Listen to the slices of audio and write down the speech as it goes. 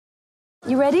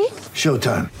You ready?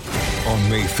 Showtime. On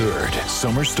May 3rd,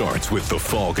 summer starts with The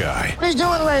Fall Guy. Let's do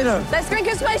it later. Let's drink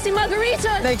a spicy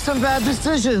margarita. Make some bad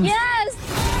decisions. Yes!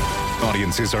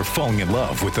 Audiences are falling in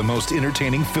love with the most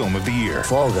entertaining film of the year.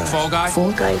 Fall Guy. Fall Guy?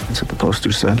 Fall guy. That's what the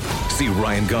poster said. See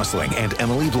Ryan Gosling and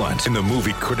Emily Blunt in the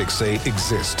movie critics say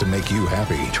exists to make you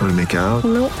happy. Trying to make it out?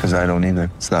 Nope. Because I don't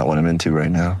either. It's not what I'm into right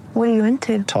now. What are you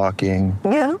into? Talking.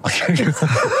 Yeah.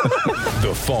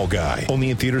 The Fall Guy.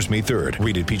 Only in theaters May 3rd.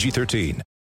 Rated PG-13.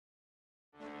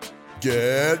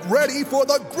 Get ready for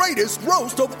the greatest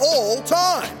roast of all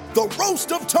time. The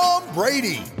Roast of Tom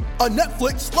Brady. A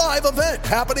Netflix live event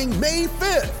happening May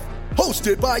 5th.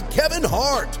 Hosted by Kevin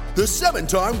Hart. The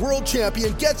 7-time world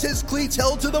champion gets his cleats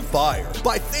held to the fire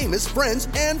by famous friends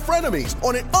and frenemies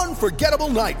on an unforgettable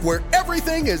night where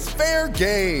everything is fair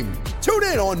game. Tune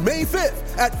in on May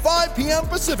 5th at 5 p.m.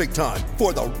 Pacific time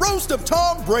for the Roast of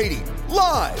Tom Brady.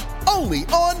 Live only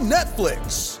on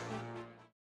Netflix.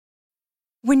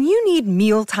 When you need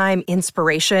mealtime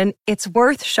inspiration, it's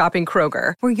worth shopping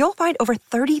Kroger, where you'll find over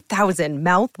 30,000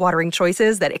 mouth-watering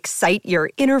choices that excite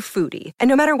your inner foodie. And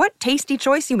no matter what tasty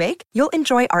choice you make, you'll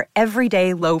enjoy our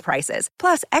everyday low prices,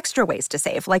 plus extra ways to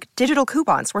save, like digital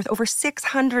coupons worth over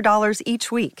 $600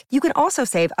 each week. You can also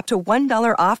save up to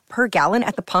 $1 off per gallon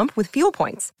at the pump with fuel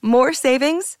points. More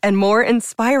savings and more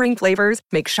inspiring flavors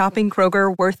make shopping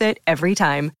Kroger worth it every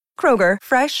time. Kroger,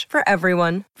 fresh for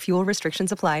everyone. Fuel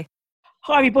restrictions apply.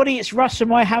 Hi everybody, it's Russ from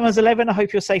My Hammers 11. I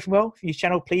hope you're safe and well. For your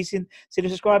channel, please consider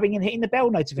subscribing and hitting the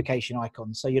bell notification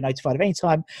icon so you're notified of any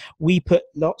time we put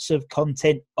lots of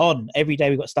content on. Every day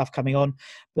we've got stuff coming on,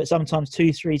 but sometimes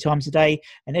 2-3 times a day,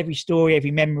 and every story, every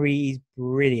memory is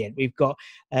brilliant. We've got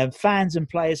fans and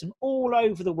players from all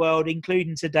over the world,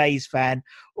 including today's fan,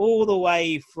 all the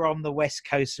way from the west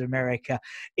coast of America.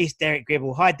 It's Derek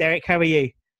Gribble. Hi Derek, how are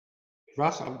you?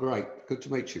 Russ, I'm great. Good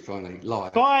to meet you finally,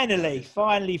 live. Finally.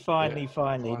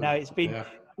 Yeah. No, it's been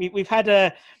we've had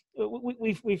a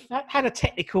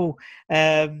technical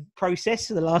process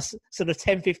for the last sort of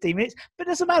 10-15 minutes, but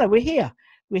it doesn't matter. We're here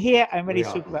and ready to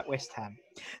talk about West Ham.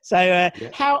 So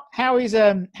how's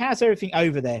everything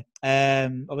over there?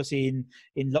 Obviously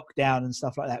in lockdown and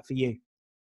stuff like that for you.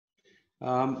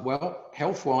 Well,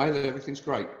 health-wise, everything's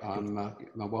great.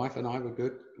 My wife and I were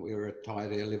good. We were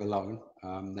retired here, live alone.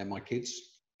 They're my kids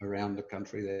around the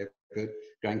country. They're good.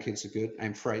 Grandkids are good,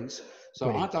 and friends. So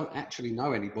brilliant. I don't actually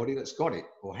know anybody that's got it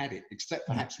or had it, except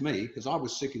perhaps me, because I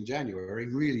was sick in January,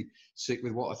 really sick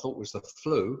with what I thought was the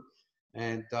flu,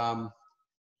 and I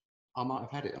might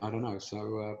have had it. I don't know.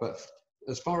 So, but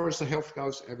as far as the health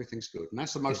goes, everything's good, and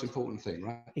that's the most important thing,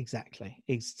 right? Exactly,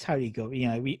 it's totally good. You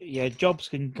know, jobs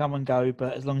can come and go,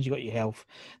 but as long as you got your health,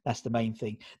 that's the main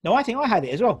thing. No, I think I had it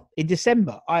as well in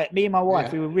December. Me and my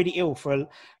wife, we were really ill for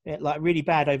really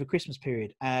bad over Christmas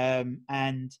period,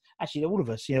 and actually all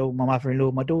of us, you know, my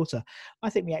mother-in-law, my daughter,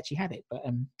 I think we actually had it, but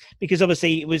because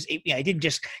obviously it didn't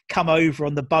just come over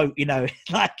on the boat, you know,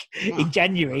 like in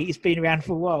January. It's been around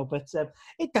for a while, but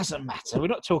it doesn't matter. We're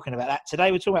not talking about that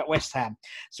today. We're talking about West Ham.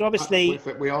 So obviously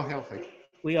we are healthy.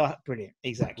 We are brilliant,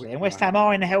 exactly. And West Ham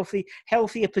are in a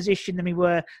healthier position than we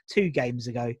were 2 games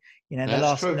ago. You know, in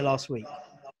the last week.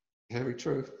 Very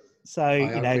true. So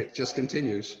it just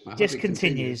continues. Just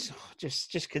continues.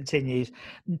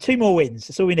 2 more wins.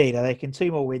 That's all we need. I reckon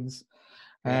 2 more wins.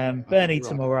 Burnley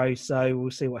tomorrow. So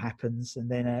we'll see what happens,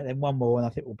 and then 1 more, and I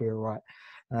think we'll be all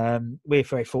right. We're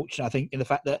very fortunate, I think, in the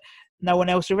fact that no one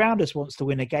else around us wants to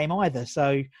win a game either.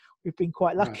 So we've been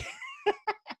quite lucky. Right.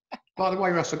 By the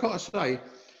way, Russ, I've got to say,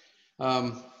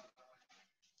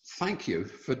 thank you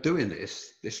for doing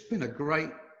this. It's been a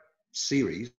great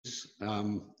series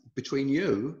between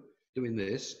you doing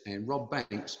this and Rob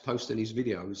Banks posting his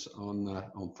videos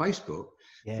on Facebook.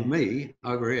 Yeah. For me,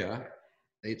 over here,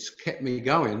 it's kept me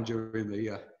going during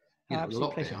the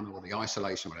lockdown or the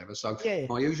isolation, whatever. So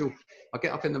my usual, I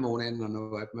get up in the morning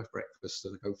and I have my breakfast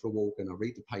and I go for a walk and I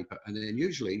read the paper. And then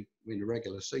usually in the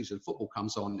regular season, football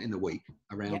comes on in the week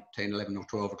around 10, 11 or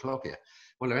 12 o'clock here.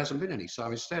 Well, there hasn't been any. So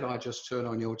instead I just turn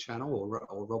on your channel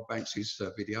or Rob Banks's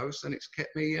videos, and it's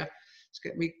kept me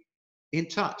in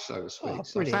touch, so to speak. Oh,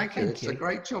 so thank you. It's a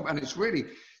great job. And it's really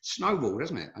snowballed,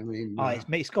 isn't it? I mean,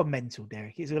 it's gone mental,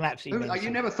 Derek. It's gone absolutely mental.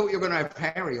 You never thought you were going to have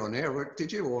Harry on there,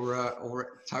 did you? Or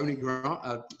Tony Grant,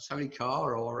 Tony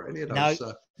Carr, or any of those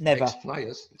never.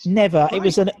 Ex-players? Never. It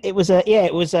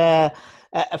was a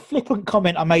flippant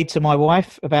comment I made to my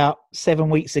wife about 8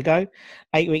 weeks ago,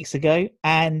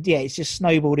 and it's just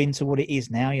snowballed into what it is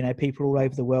now. You know, people all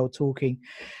over the world talking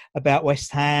about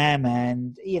West Ham,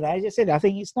 and as I said, I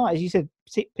think it's nice, as you said,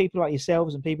 people like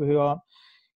yourselves and people who aren't,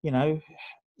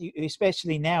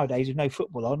 especially nowadays with no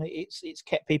football on, it's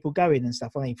kept people going and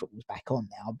stuff. I mean, football's back on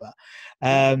now, but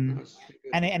and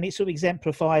it sort of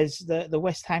exemplifies the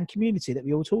West Ham community that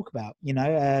we all talk about. You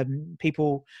know,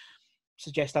 people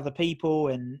suggest other people,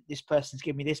 and this person's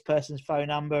given me this person's phone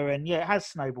number, and it has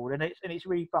snowballed, and it's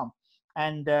really fun.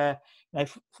 And you know,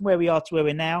 from where we are to where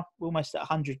we're now, we're almost at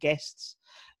 100 guests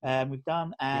we've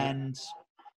done, and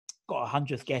got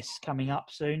 100th guest coming up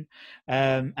soon,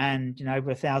 and you know, over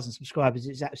 1,000 subscribers.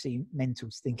 It's absolutely mental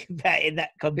to think about in that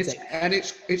context.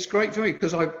 It's great for me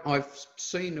because I've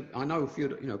seen, I know a few,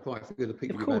 you know, quite a few of the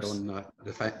people you've had on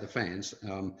the fans.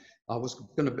 I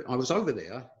was over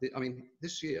there. I mean,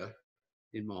 this year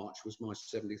in March was my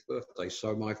 70th birthday,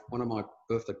 so one of my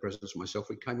birthday presents for myself,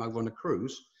 we came over on a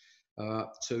cruise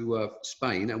to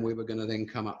Spain, and we were going to then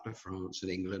come up to France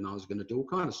and England. I was going to do all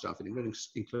kind of stuff in England,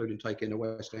 including taking a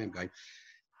West Ham game.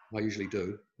 I usually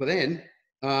do. But then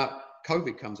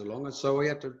COVID comes along, and so we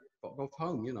had to pop off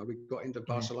home. You know, we got into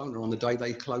Barcelona on the day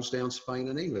they closed down Spain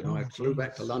and England. I flew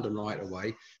back to London right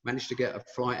away, managed to get a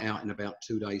flight out in about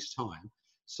 2 days' time.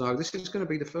 So this is going to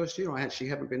be the first year I actually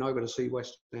haven't been over to see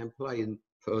West Ham play in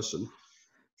person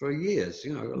for years,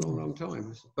 you know, a long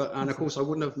time. And of course, I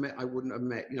wouldn't have met,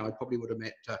 you know, I probably would have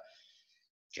met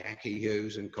Jackie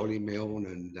Hughes and Colin Milne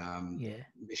and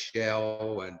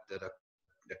Michelle and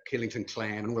the Killington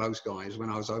Clan and all those guys when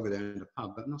I was over there in the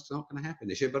pub. But that's not going to happen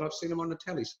this year. But I've seen them on the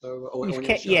telly. So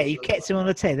you've kept them on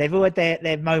the telly. They've all had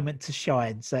their moment to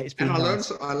shine. So it's been. And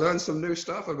I learned some new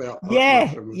stuff about.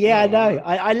 I know.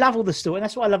 I love all the stories. And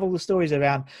that's why I love all the stories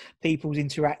around people's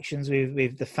interactions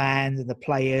with the fans and the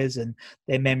players and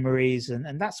their memories,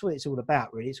 and that's what it's all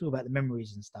about. Really, it's all about the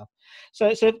memories and stuff.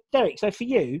 So Derek, so for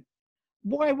you,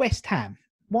 why West Ham?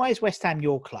 Why is West Ham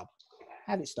your club?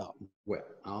 How did it start? Well,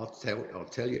 I'll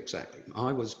tell you exactly.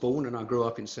 I was born and I grew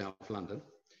up in South London.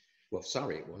 Well,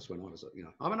 Surrey it was when I was, you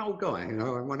know, I'm an old guy, you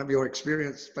know, I'm one of your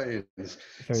experienced fans.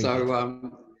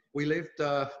 We lived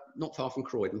not far from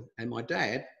Croydon, and my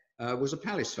dad was a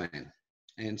Palace fan.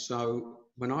 And so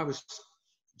when I was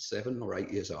 7 or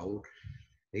 8 years old,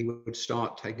 he would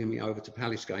start taking me over to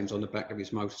Palace games on the back of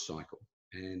his motorcycle.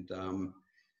 And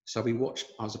so we watched.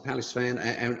 I was a Palace fan,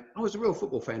 and I was a real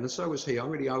football fan, and so was he. I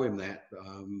really owe him that.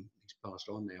 He's passed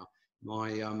on now.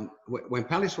 When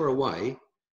Palace were away,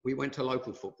 we went to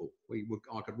local football.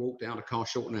 I could walk down to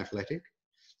Carshalton Athletic.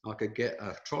 I could get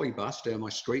a trolley bus down my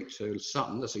street to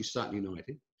Sutton to see Sutton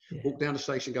United. Yeah. Walk down the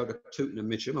station, go to Tooting and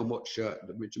Mitcham and watch the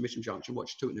Mitcham Junction.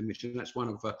 Watch Tooting and Mitcham. That's one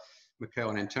of Mikel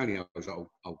and Antonio's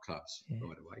old clubs,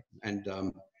 by the way.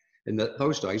 And in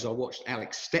those days, I watched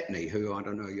Alex Stepney, who I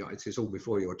don't know, it's all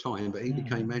before your time, but he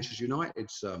became Manchester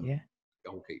United's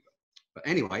goalkeeper. But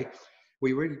anyway,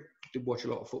 we really did watch a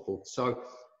lot of football. So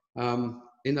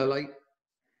in the late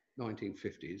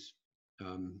 1950s,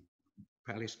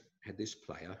 Palace had this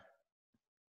player.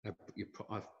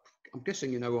 I'm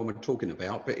guessing you know what I'm talking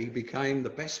about, but he became the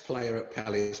best player at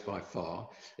Palace by far.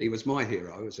 He was my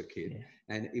hero as a kid,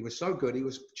 and he was so good, he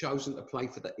was chosen to play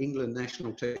for the England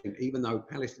national team, even though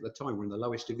Palace at the time were in the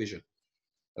lowest division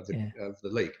of the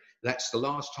league. That's the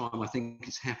last time I think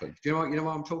it's happened. Do you know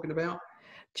what I'm talking about?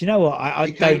 Do you know what?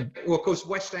 Well, of course,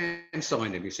 West Ham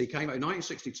signed him. You see, he came out in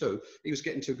 1962. He was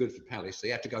getting too good for Palace. So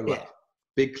he had to go to a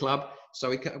big club.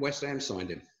 So West Ham signed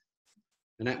him,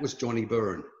 and that was Johnny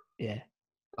Byrne. Yeah.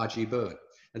 Budgie Byrne.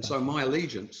 And so my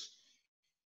allegiance,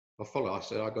 I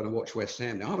said, I've got to watch West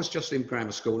Ham. Now, I was just in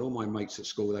grammar school, and all my mates at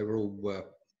school, they were all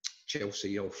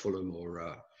Chelsea or Fulham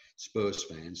or Spurs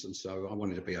fans. And so I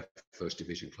wanted to be a First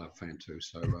Division club fan too.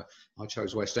 So I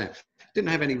chose West Ham. Didn't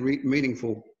have any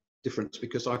meaningful difference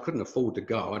because I couldn't afford to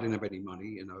go. I didn't have any money,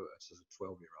 you know, as a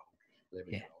 12-year-old,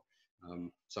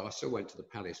 11-year-old. So I still went to the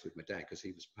Palace with my dad because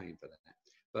he was paying for that.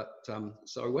 But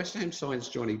so West Ham signs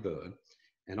Johnny Byrne,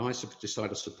 and I decided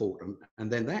to support him. And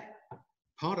then that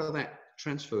part of that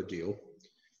transfer deal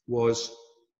was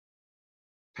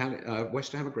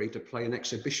West Ham agreed to play an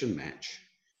exhibition match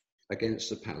against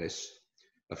the Palace,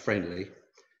 a friendly.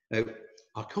 Now,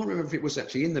 I can't remember if it was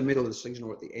actually in the middle of the season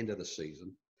or at the end of the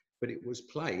season, but it was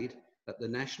played at the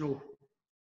National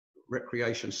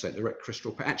Recreation Centre at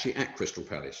Crystal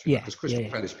Palace. Because Crystal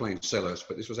Palace playing Sellers,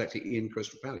 but this was actually in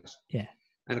Crystal Palace. Yeah.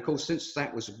 And of course, since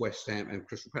that was West Ham and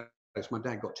Crystal Palace, my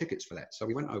dad got tickets for that. So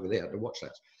we went over there to watch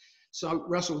that. So,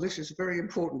 Russell, this is a very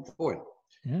important point.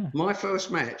 Yeah. My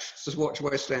first match to watch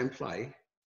West Ham play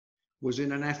was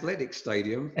in an athletic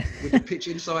stadium with a pitch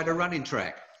inside a running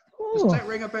track. Ooh. Does that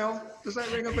ring a bell?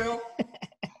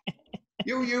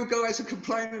 You guys are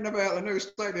complaining about the new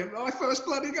stadium. My first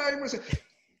bloody game was...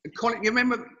 You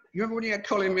remember when you had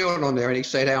Colin Milne on there and he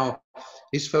said how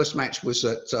his first match was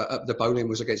at the Boleyn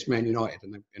was against Man United,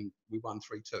 and we won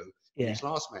 3-2. Yeah. His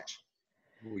last match,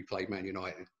 we played Man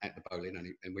United at the Boleyn,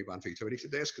 and we won 3-2. And he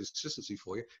said, "There's consistency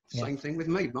for you." Yeah. Same thing with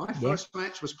me. My first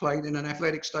match was played in an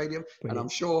athletic stadium, and I'm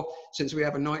sure since we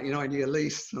have a 99-year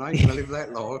lease, and I ain't going to live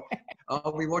that long,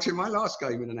 I'll be watching my last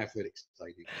game in an athletic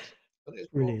stadium. But there's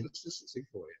more consistency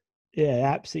for you.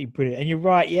 Yeah, absolutely brilliant. And you're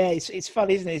right. Yeah, it's fun,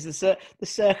 isn't it? It's the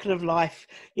circle of life,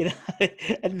 you know.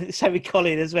 And so with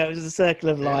Colin as well. It was the circle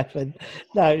of life, and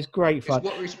no, it was great fun.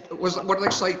 What do they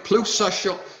say? Plus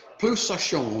ça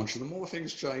change. The more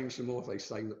things change, the more they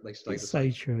stay the same. It's so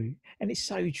true, and it's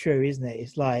so true, isn't it?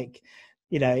 It's like,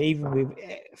 you know, even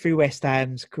through West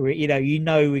Ham's career, you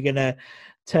know we're gonna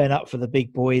turn up for the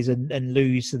big boys and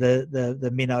lose to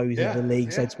the minnows of the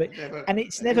league, so to speak. And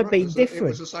it's never been different. It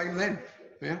was the same then.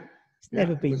 Yeah. It's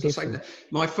never been different.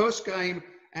 My first game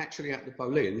actually at the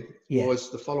Boleyn was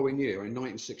the following year in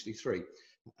 1963.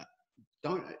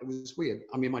 It was weird.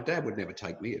 I mean, my dad would never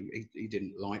take me. He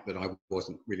didn't like that I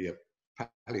wasn't really a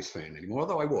Palace fan anymore,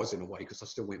 although I was in a way because I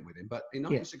still went with him. But in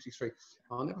 1963,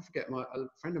 I'll never forget a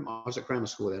friend of mine. I was at grammar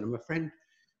school then, and my friend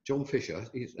John Fisher,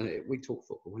 we talked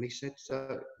football, and he said,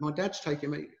 "My dad's taking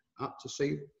me up to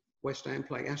see West Ham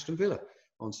play Aston Villa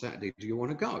on Saturday. Do you want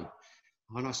to go?"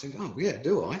 And I said, "Oh yeah,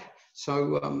 do I?"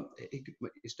 So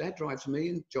his dad drives me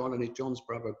and John and John's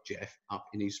brother Jeff up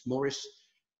in his Morris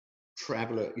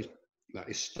Traveller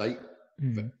estate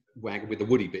wagon with the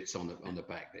woody bits on the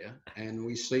back there, and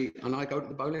I go to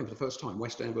the Boleyn for the first time,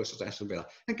 West Ham versus Aston Villa,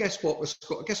 and guess what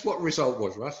the result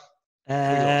was, Russ?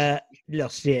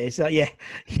 Lost. Yeah, it's like, yeah.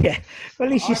 Well,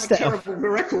 at least you step off. Terrible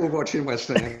record watching West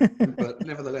Ham, but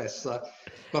nevertheless,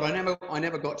 but I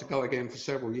never got to go again for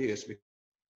several years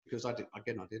because I didn't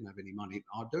have any money.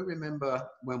 I do remember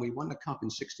when we won the cup in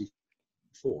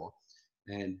 '64,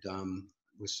 and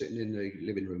was sitting in the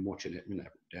living room watching it.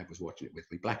 Dad was watching it with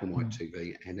me, black and white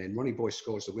TV, and then Ronnie Boyce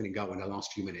scores the winning goal in the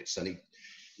last few minutes, and he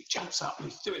jumps up and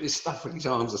he's doing this stuff with his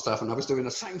arms and stuff, and I was doing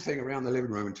the same thing around the living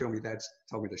room until my dad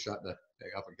told me to shut the thing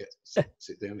up and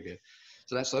sit down again.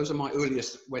 So those are my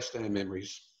earliest West Ham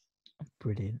memories.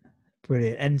 Brilliant.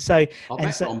 And so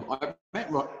I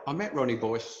met Ronnie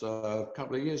Boyce a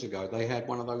couple of years ago. They had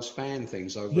one of those fan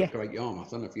things over at Great Yarmouth.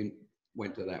 I don't know if you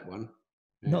went to that one.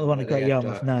 Not the one at Great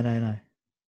Yarmouth. No.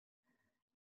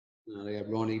 They had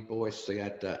Ronnie Boyce. They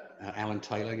had Alan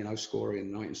Taylor, scorer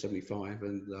in 1975,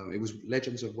 and it was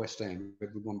legends of West Ham.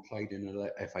 Everyone played in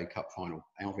the FA Cup final.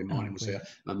 Alvin Mining was there,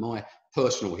 and my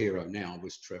personal hero now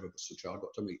was Trevor. I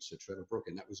got to meet Sir Trevor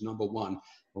Brooking. That was number one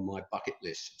on my bucket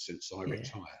list since I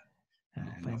retired.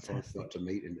 And I got to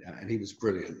meet him, and he was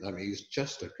brilliant. I mean, he's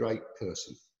just a great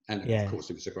person, and of course,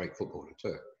 he was a great footballer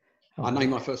too. I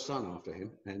named my first son after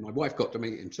him, and my wife got to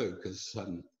meet him too because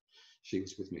she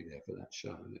was with me there for that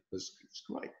show, and it was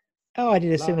great. Oh, I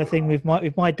did a similar thing with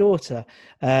my daughter,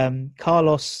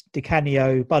 Carlos Di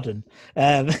Canio Budden.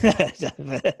 But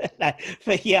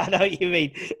yeah, I know what you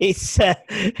mean. It's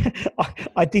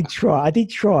I did try, but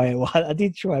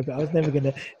I was never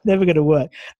gonna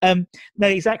work. No,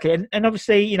 exactly, and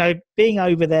obviously, being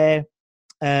over there,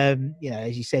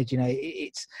 as you said,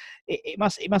 it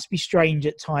must be strange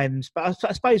at times. But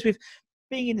I suppose with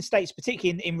being in the States,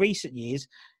 particularly in recent years,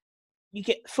 you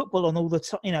get football on all the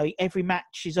time, every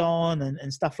match is on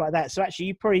and stuff like that. So actually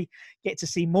you probably get to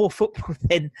see more football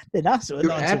than us.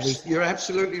 You're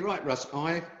absolutely right, Russ.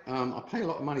 I pay a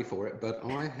lot of money for it, but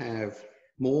I have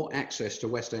more access to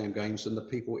West Ham games than the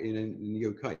people in the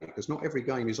UK, because not every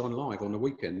game is on live on the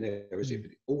weekend there, is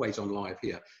it? Always on live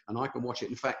here. And I can watch it.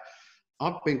 In fact,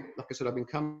 I've been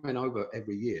coming over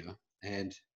every year,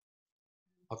 and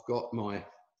I've got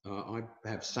I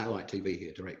have satellite TV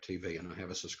here, Direct TV, and I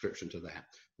have a subscription to that.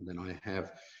 And then I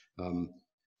have, on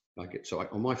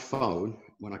my phone,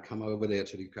 when I come over there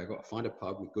to the UK, I've got to find a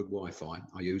pub with good Wi-Fi.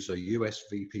 I use a US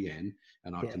VPN,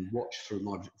 and I can watch through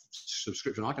my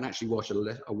subscription. I can actually watch a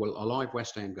live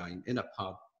West Ham game in a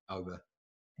pub over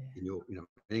in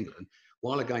England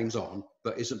while the game's on,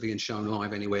 but isn't being shown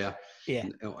live anywhere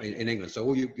in England.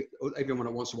 So everyone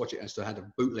that wants to watch it has to have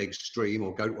a bootleg stream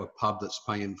or go to a pub that's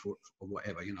paying for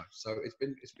whatever, So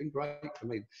it's been great for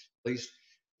me.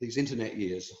 These internet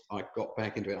years, I got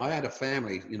back into it. I had a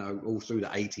family, all through the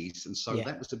 80s, and so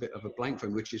that was a bit of a blank for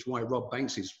me, which is why Rob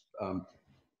Banks's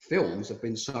films have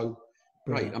been so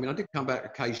great. I mean, I did come back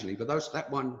occasionally, but that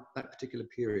particular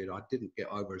period, I didn't get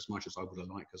over as much as I would have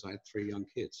liked because I had 3 young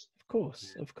kids.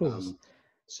 Of course.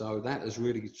 So that has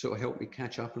really sort of helped me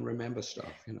catch up and remember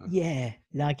stuff, you know. Yeah,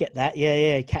 no, I get that.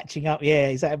 Yeah, catching up. Yeah,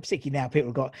 exactly. Particularly now, people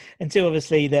have got, until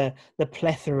obviously the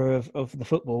plethora of the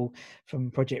football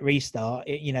from Project Restart.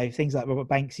 You know, things like Robert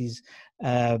Banks's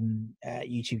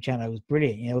YouTube channel was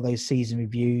brilliant. You know, all those season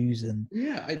reviews and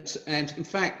and in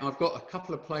fact, I've got a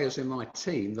couple of players in my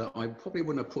team that I probably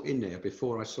wouldn't have put in there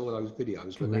before I saw those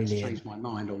videos, but that's changed my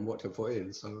mind on what to put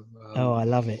in. So I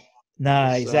love it.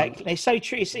 No, exactly. It's so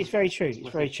true. It's very true. It's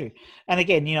very true. And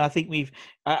again, you know, I think we've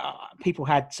people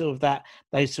had sort of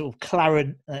those sort of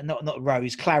claret, not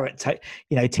rose, claret,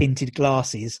 you know, tinted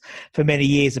glasses for many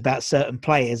years about certain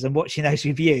players. And watching those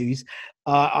reviews,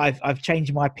 I've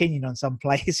changed my opinion on some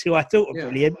players who I thought were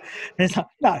brilliant. And it's like,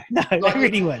 no, they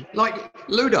really weren't. Like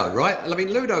Ludo, right? I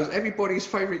mean, Ludo's everybody's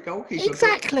favourite goalkeeper.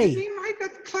 Exactly. He made a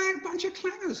bunch of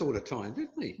clangers all the time,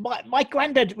 didn't he? My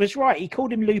granddad was right. He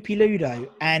called him Loopy Ludo,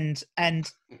 and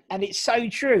it's so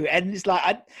true. And it's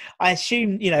like I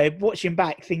assume, you know, watching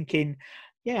back, thinking,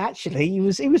 yeah, actually, he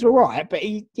was all right, but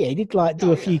he did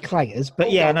do a few clangers. But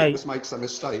I know he make some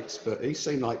mistakes, but he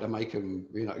seemed like to make them.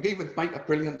 You know, he would make a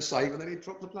brilliant save, and then he'd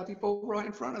drop the bloody ball right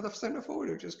in front of the centre forward,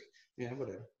 who just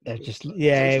whatever.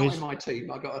 It was in my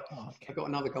team. I got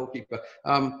another goalkeeper.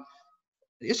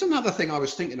 It's another thing I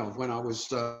was thinking of when I was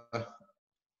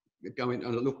going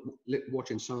and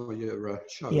watching some of your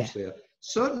shows there.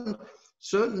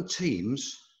 Certain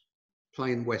teams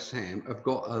playing West Ham have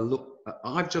got a look.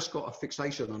 I've just got a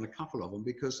fixation on a couple of them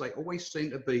because they always seem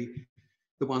to be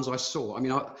the ones I saw. I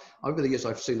mean, over the years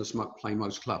I've seen us play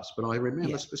most clubs, but I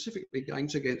remember specifically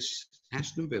games against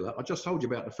Aston Villa. I just told you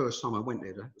about the first time I went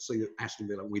there to see Aston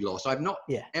Villa and we lost. I've not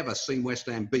ever seen West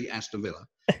Ham beat Aston Villa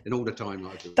in all the time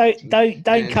I've been.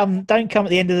 Don't come at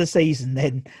the end of the season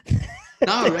then.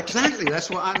 No, exactly.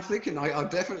 That's what I'm thinking. I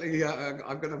definitely,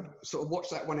 I'm going to sort of watch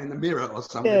that one in the mirror or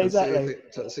something and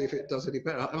see if it does any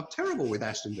better. I'm terrible with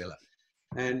Aston Villa,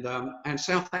 and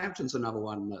Southampton's another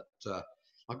one that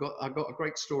I got a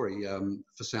great story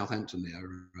for Southampton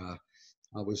there.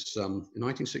 I was in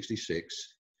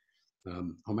 1966.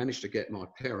 I managed to get my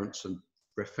parents and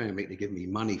their family to give me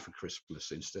money for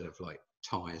Christmas instead of like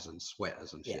ties and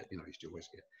sweaters and shit. You know, I used to always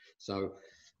get. So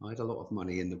I had a lot of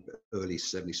money in the early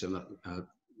 77.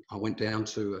 I went down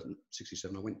to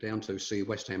 67. I went down to see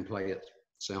West Ham play at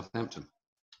Southampton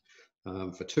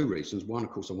for two reasons. One, of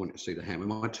course, I wanted to see the Ham. And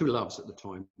my two loves at the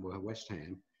time were West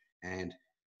Ham and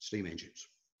steam engines.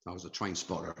 I was a train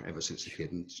spotter ever since a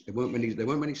kid, and there weren't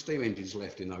many steam engines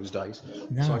left in those days.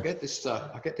 No. So I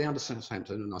get down to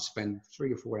Southampton, and I spend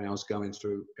 3 or 4 hours going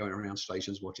around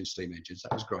stations watching steam engines.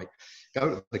 That was great. Go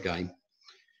to the game.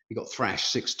 We got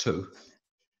thrashed 6-2.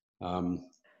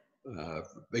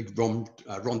 Big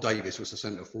Ron Davis was the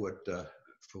centre forward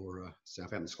for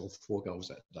Southampton. Scored 4 goals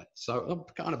that day. So I'm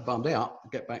kind of bummed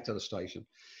out. Get back to the station.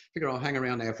 Figure I'll hang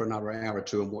around there for another hour or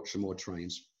two and watch some more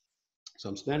trains. So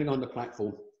I'm standing on the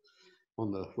platform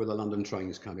where the London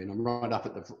trains come in. I'm right up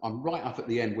at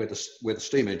the end where the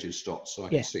steam engine stops, so I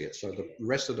can see it. So the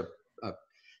rest of the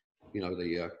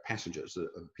the passengers,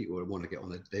 the people who want to get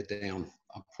on, they're down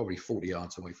probably 40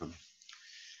 yards away from me.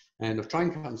 And the train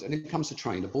comes, and in comes the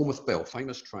train, the Bournemouth Bell,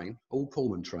 famous train, old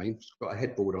Pullman train. It's got a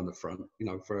headboard on the front, you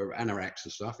know, for anoraks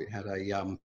and stuff. It had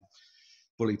a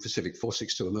Bully Pacific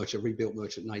 462, rebuilt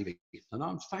merchant navy. And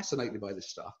I'm fascinated by this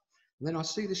stuff. And then I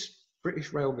see this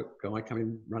British Rail guy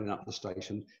coming, running up the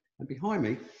station. And behind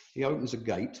me, he opens a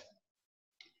gate.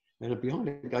 And behind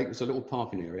the gate was a little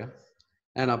parking area.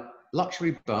 And a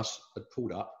luxury bus had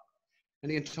pulled up.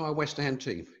 And the entire West Ham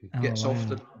team gets off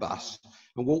the bus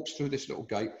and walks through this little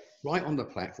gate, right on the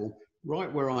platform,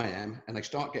 right where I am, and they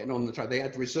start getting on the train. They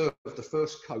had reserved the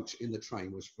first coach in the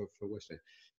train was for West Ham.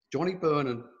 Johnny Byrne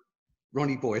and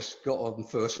Ronnie Boyce got on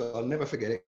first. So I'll never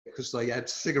forget it because they had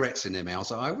cigarettes in their mouths.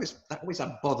 That always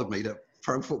bothered me that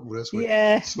pro footballers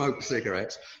would smoke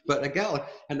cigarettes. But they go,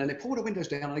 and then they pull the windows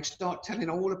down and they start telling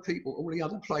all the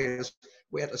other players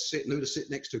where to sit and who to sit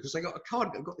next to because they've got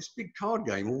this big card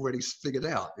game already figured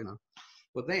out, you know.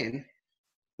 Well, then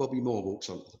Bobby Moore walks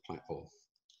onto the platform,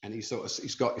 and he's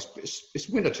got it's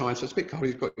winter time, so it's a bit cold.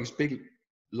 He's got his big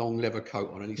long leather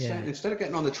coat on, and he's instead of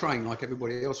getting on the train like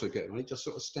everybody else would get on, he just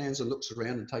sort of stands and looks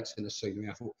around and takes in the scenery.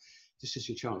 I thought, this is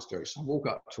your chance, Derek. So I walk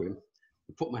up to him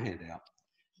and put my hand out,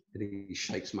 and he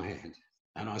shakes my hand,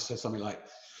 and I said something like,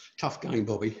 "Tough game,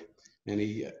 Bobby." And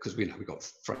he, because we got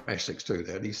fresh 6-2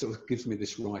 there, and he sort of gives me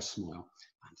this wry smile.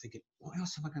 I'm thinking, what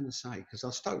else am I going to say? Because I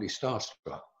was totally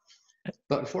starstruck.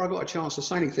 But before I got a chance to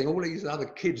say anything, all these other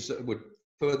kids that were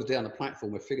further down the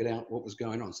platform had figured out what was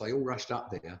going on. So they all rushed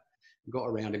up there, got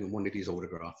around him and wanted his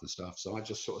autograph and stuff. So I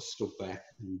just sort of stood back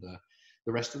and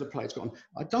the rest of the players got on.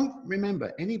 I don't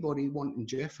remember anybody wanting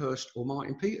Geoff Hurst or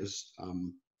Martin Peters'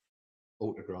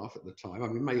 autograph at the time. I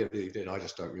mean, maybe they did. I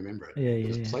just don't remember it.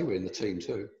 Because they were in the team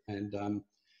too, and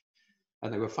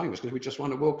they were famous because we just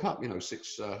won a World Cup.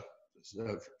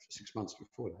 6 months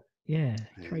before that. Yeah,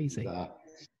 crazy. And,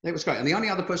 it was great. And the only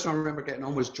other person I remember getting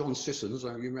on was John Sissons.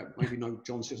 You maybe know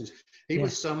John Sissons. He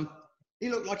was he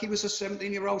looked like he was a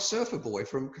 17-year-old surfer boy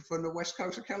from the west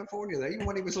coast of California there. Even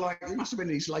when he was he must have been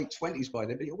in his late 20s by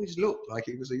then, but he always looked like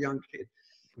he was a young kid.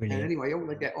 Brilliant. And anyway, all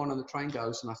they get on the train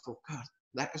goes, and I thought, God,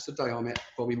 that was the day I met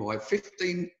Bobby Moore.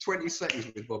 15, 20 seconds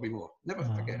with Bobby Moore. Never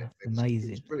forget it. Amazing.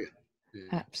 It was brilliant.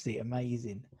 Yeah. Absolutely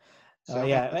amazing.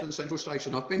 Southampton Central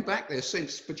Station. I've been back there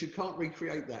since, but you can't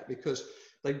recreate that because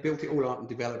they built it all up and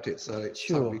developed it, so it's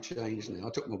totally changed now. I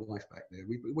took my wife back there.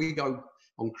 We go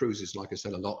on cruises, like I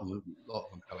said, a lot of them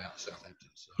go out to Southampton.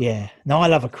 So. Yeah, no, I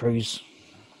love a cruise.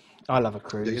 Yeah,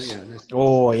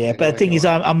 yeah. But the thing is,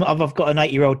 I've got an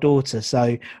 8-year-old daughter,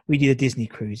 so we do the Disney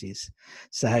cruises.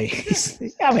 So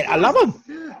I love them.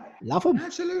 Yeah. Love them.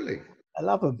 Absolutely. I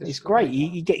love them. It's great.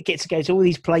 You get to go to all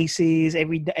these places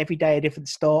every day, a different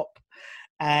stop,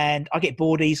 and I get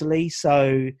bored easily.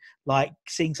 So like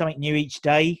seeing something new each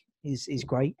day is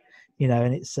great,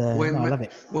 and it's I love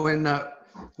it.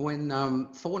 When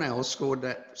Fornell scored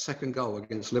that second goal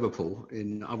against Liverpool,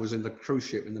 I was in the cruise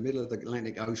ship in the middle of the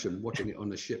Atlantic Ocean watching it on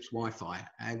the ship's Wi-Fi,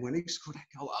 and when he scored that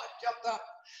goal, I jumped up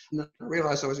and I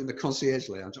realised I was in the concierge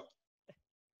lounge.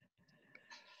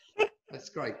 That's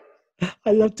great.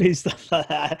 I love doing stuff like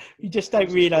that. You just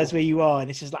don't realise where you are, and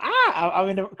it's just like, I'm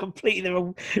in completely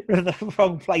the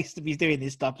wrong place to be doing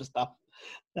this type of stuff.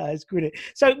 It's brilliant.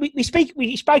 So we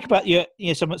spoke about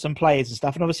some players and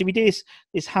stuff, and obviously we do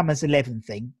this Hammers 11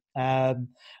 thing, and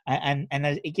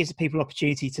it gives people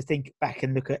opportunity to think back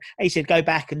and look at. He said, go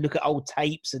back and look at old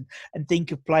tapes and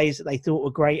think of players that they thought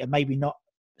were great and maybe not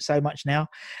so much now,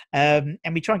 and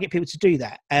we try and get people to do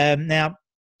that. Now,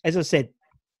 as I said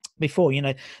before,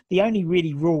 the only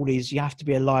really rule is you have to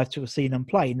be alive to have seen them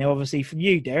play. Now, obviously, from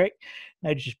you, Derek,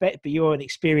 no disrespect, but you're an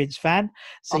experienced fan.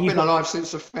 So I've been alive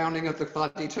since the founding of the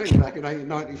bloody team back in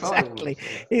 1895.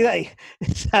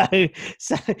 Exactly.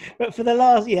 So, but for the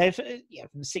last, from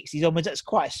the 60s onwards, that's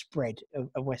quite a spread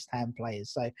of West Ham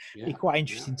players. So, it'd be quite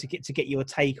interesting to get your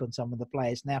take on some of the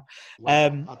players. Now,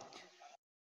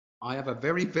 I have a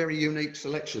very, very unique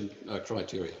selection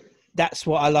criteria. That's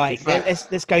what I like. Fact,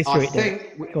 let's go through it. I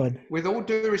think, with all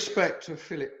due respect to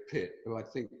Philip Pitt, who I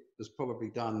think has probably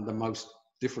done the most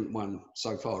different one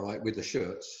so far, right, with the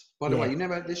shirts. By the way, you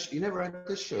never had this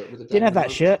shirt with the. Didn't have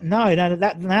that shirt. No.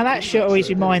 That shirt always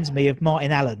reminds me of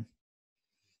Martin Allen.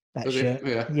 That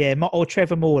shirt, yeah, or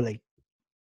Trevor Morley.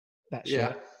 That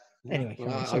shirt. Yeah. Anyway,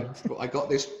 I got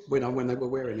this when they were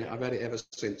wearing it. I've had it ever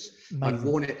since. Amazing. I've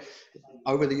worn it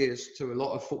over the years to a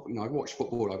lot of football. I watched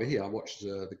football over here. I watched.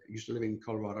 I used to live in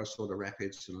Colorado, saw the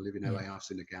Rapids, and I live in LA. I've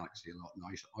seen the Galaxy a lot, and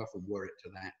I often wore it to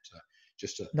that.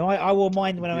 No, I wore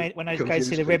mine when I went to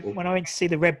see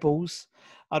the Red Bulls.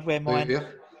 I'd wear mine.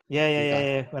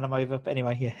 Yeah. When I'm over, but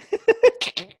anyway, yeah.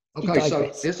 Okay,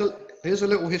 so here's a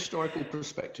little historical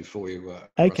perspective for you,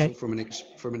 Russell, from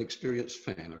an experienced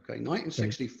fan. Okay,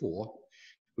 1964,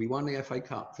 we won the FA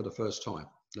Cup for the first time.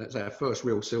 That's our first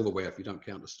real silverware, if you don't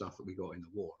count the stuff that we got in the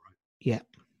war, right? Yeah.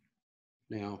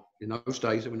 Now, in those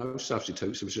days, there were no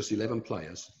substitutes. It was just 11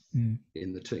 players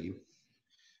in the team.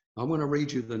 I'm going to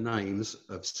read you the names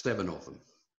of 7 of them.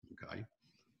 Okay.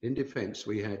 In defence,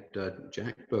 we had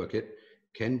Jack Burkett,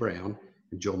 Ken Brown,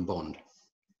 and John Bond.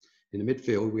 In the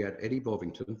midfield, we had Eddie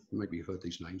Bovington, maybe you've heard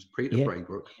these names, Peter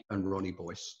Braybrook, and Ronnie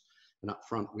Boyce. And up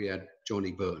front, we had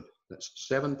Johnny Byrne. That's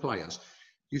 7 players.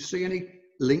 You see any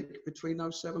link between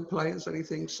those 7 players?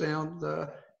 Anything sound?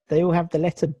 They all have the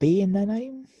letter B in their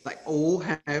name? They all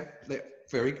have,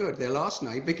 very good. Their last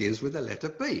name begins with the letter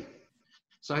B.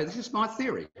 So this is my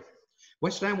theory.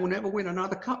 West Ham will never win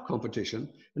another cup competition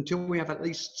until we have at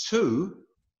least 2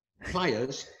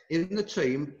 players in the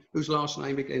team whose last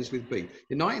name begins with B.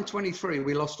 In 1923,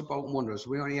 we lost to Bolton Wanderers.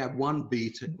 We only had one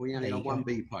B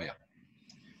player.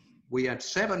 We had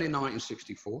 7 in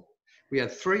 1964. We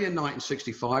had 3 in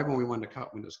 1965 when we won the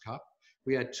Cup Winners' Cup.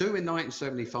 We had 2 in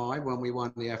 1975 when we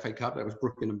won the FA Cup. That was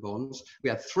Brooklyn and Bonds. We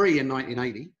had 3 in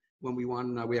 1980 when we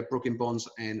won. We had Brooklyn, Bonds,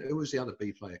 and who was the other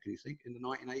B player? Can you think in the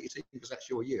 1980 team? Because that's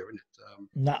your year, isn't it?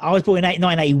 No, I was born in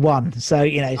 1981. So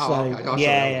okay.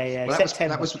 Yeah. Well,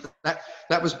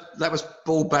 that was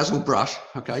Ball Basil Brush.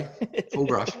 Okay, Ball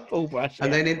Brush. Ball Brush.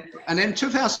 And then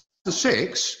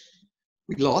 2006,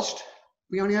 we lost.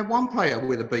 We only had 1 player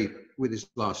with a B with his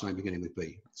last name beginning with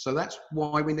B. So that's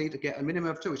why we need to get a minimum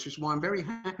of 2, which is why I'm very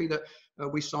happy that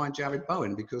we signed Jared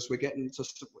Bowen, because we're getting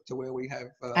to where we have...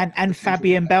 and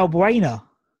Fabian Balbuena.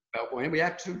 We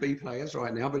have 2 B players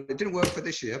right now, but it didn't work for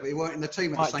this year, but he weren't in the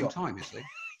team at the same time, you see.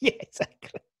 Yeah,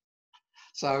 exactly.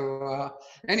 So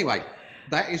anyway,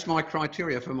 that is my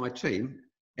criteria for my team.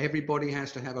 Everybody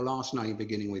has to have a last name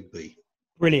beginning with B.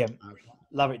 Brilliant. Okay.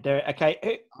 Love it, Derek.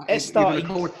 Okay, let's start.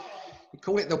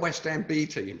 Call it the West Ham B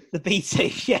team. The B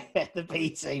team, yeah, the B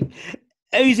team.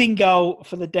 Who's in goal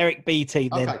for the Derek B team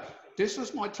then? Okay, this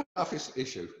was my toughest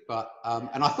issue, but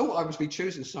and I thought I would be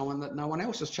choosing someone that no one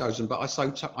else has chosen, but I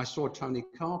saw Tony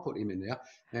Carr put him in there,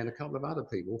 and a couple of other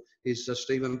people, is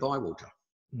Stephen Bywater.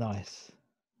 Nice.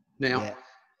 Now,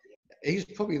 he's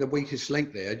probably the weakest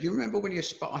link there. Do you remember when you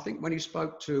spoke? I think when you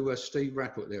spoke to Steve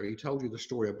Rapport there, he told you the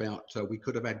story about we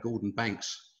could have had Gordon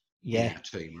Banks in our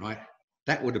team, right?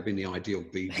 That would have been the ideal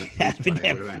B.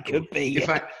 Could be. In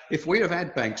fact, if we have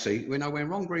had Banksy, when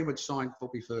Ron Greenwood signed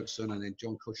Bobby Ferguson and then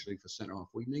John Cushley for centre half,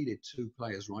 we needed 2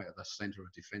 players right at the centre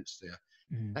of defence there.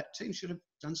 That team should have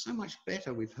done so much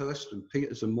better with Hurst and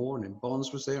Peters and Moore, and then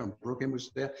Bonds was there and Brookham was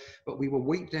there, but we were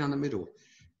weak down the middle.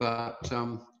 But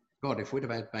God, if we'd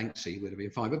have had Banksy, we'd have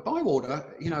been fine. But Bywater,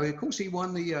 of course, he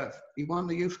won the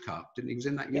Youth Cup, didn't he? He was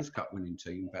in that Youth Cup winning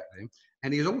team back then,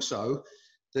 and he's also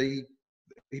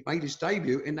he made his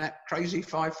debut in that crazy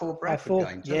 5-4 Bradford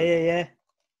game too. Yeah.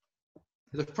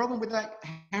 The problem with that,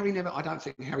 I don't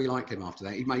think Harry liked him after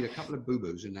that. He made a couple of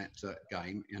boo-boos in that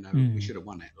game. We should have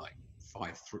won that like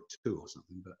 5-2 or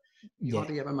something. But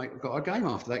hardly ever got a game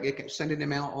after that. He kept sending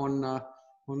him out on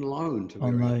loan.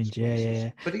 On loan,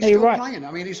 yeah. But he's still playing.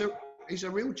 I mean, he's a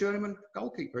real journeyman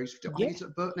goalkeeper. He's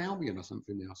at Burton Albion or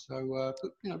something now. So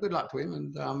good luck to him.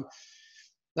 And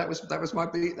that was my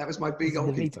B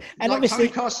goalkeeper. And like obviously, Tony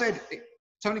Carr said,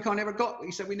 Tony Carr never got.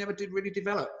 He said we never did really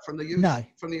develop from the youth,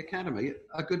 from the academy,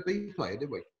 a good B player, did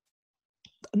we?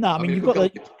 No, I mean you've got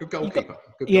good goalkeeper.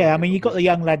 I mean you've got the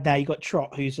young lad now. You've got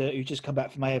Trott, who's just come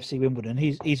back from AFC Wimbledon.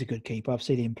 He's a good keeper. I've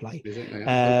seen him play.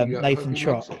 Nathan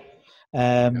Trott.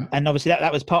 And obviously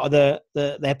that was part of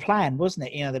their plan, wasn't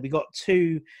it? That we got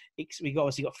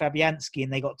obviously got Fabianski,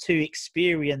 and they got 2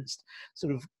 experienced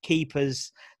sort of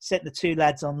keepers. Sent the 2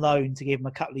 lads on loan to give them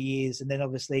a couple of years, and then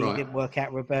obviously it didn't work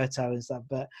out, Roberto and stuff.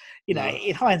 But in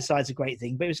hindsight, it's a great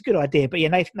thing. But it was a good idea. But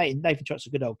Nathan Trott's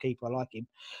a good old keeper. I like him.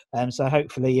 So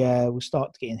hopefully we'll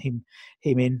start getting him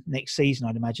in next season,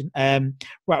 I'd imagine.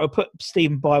 Right, we'll put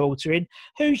Stephen Bywater in.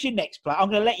 Who's your next player? I'm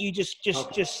going to let you just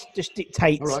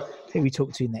dictate who we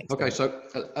talk to next. Okay, so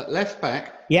at left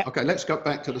back. Yeah. Okay, let's go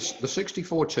back to the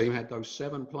 64 team. Had those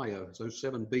 7 players, those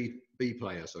 7 B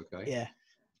players. Okay. Yeah.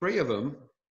 3 of them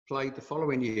played the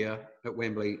following year at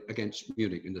Wembley against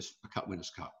Munich in the Cup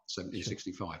Winners' Cup,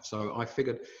 1765. So I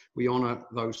figured we honour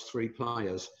those 3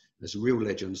 players as real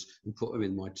legends and put them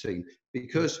in my team.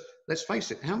 Because let's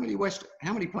face it, how many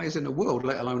players in the world,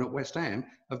 let alone at West Ham,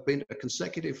 have been to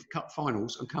consecutive cup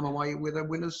finals and come away with a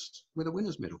winners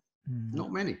medal?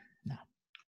 Not many. No.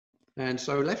 And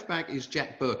so left back is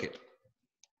Jack Burkett.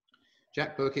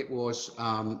 Jack Burkett was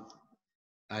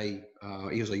he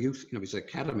was a youth, he's an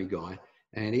academy guy.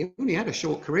 And he only had a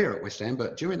short career at West Ham,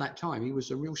 but during that time, he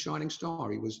was a real shining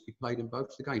star. He played in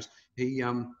both the games. He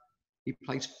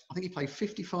played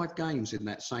 55 games in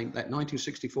that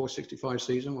 1964-65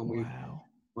 season when we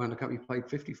won the cup. He played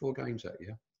 54 games that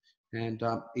year, and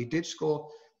he did score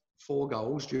 4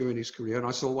 goals during his career. And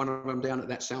I saw one of them down at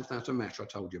that Southampton match I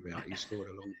told you about. He scored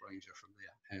a long ranger from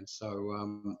there, and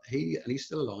so he's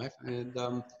still alive. And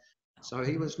so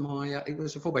he was he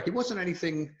was a fullback. He wasn't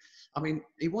anything. I mean,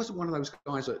 he wasn't one of those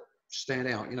guys that stand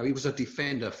out. He was a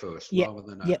defender first rather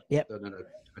than an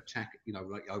attack.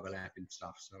 Like overlapping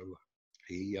stuff. So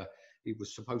he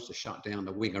was supposed to shut down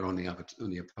the winger on the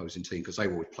opposing team, because they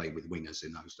always played with wingers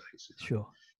in those days. Sure.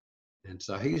 And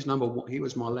so he's number 1. He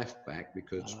was my left back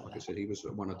because, like I said, he was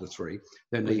one of the 3.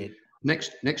 Then the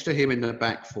next to him in the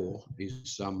back 4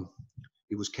 is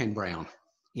he was Ken Brown.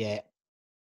 Yeah.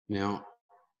 Now,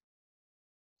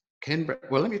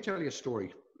 well, let me tell you a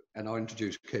story, and I'll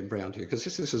introduce Ken Brown to you, because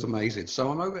this is amazing. So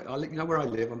I'm over. You know where I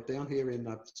live? I'm down here in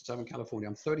Southern California.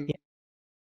 I'm 30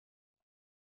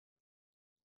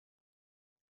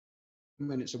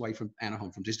 minutes away from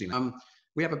Anaheim, from Disneyland.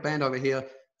 We have a band over here.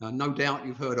 No Doubt,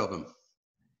 you've heard of them.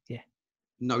 Yeah.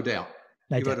 No Doubt.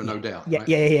 You've heard of No Doubt. Yeah, right?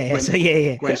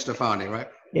 Yeah. Gwen Stefani, right?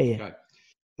 Yeah. Okay.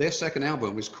 Their second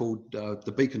album was called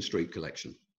the Beacon Street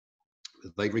Collection.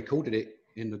 They recorded it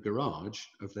in the garage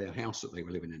of their house that they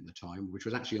were living in at the time, which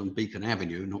was actually on Beacon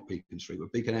Avenue, not Beacon Street,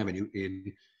 but Beacon Avenue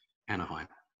in Anaheim.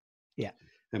 Yeah.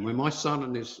 And when my son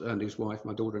and his wife,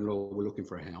 my daughter-in-law, were looking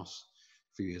for a house,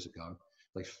 few years ago.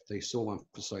 They saw one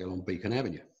for sale on Beacon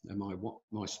Avenue, and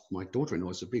my daughter-in-law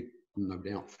is a big No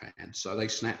Doubt fan, so they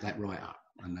snapped that right up,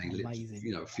 and they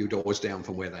lived, a few doors down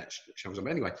from where that shows up.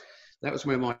 Anyway, that was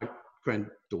where my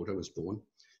granddaughter was born.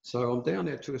 So I'm down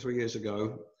there 2 or 3 years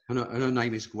ago, and her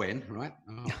name is Gwen, right?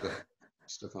 After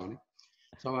Stefani.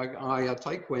 So I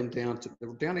take Gwen down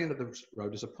the end of the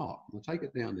road. There's a park. I take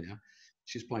it down there.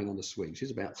 She's playing on the swing.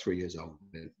 She's about 3 years old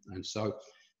then, and so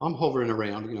I'm hovering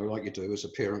around, like you do as a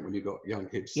parent when you've got young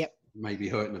kids, maybe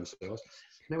hurting themselves.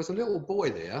 And there was a little boy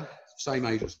there, same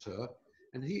age as her,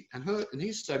 and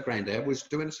his granddad was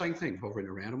doing the same thing, hovering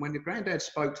around. And when the granddad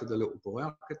spoke to the little boy,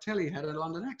 I could tell he had a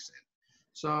London accent.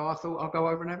 So I thought I'll go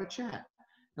over and have a chat.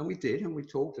 And we did, and we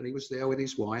talked, and he was there with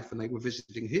his wife, and they were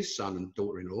visiting his son and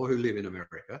daughter-in-law who live in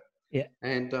America. Yeah.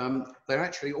 And they're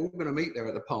actually all going to meet there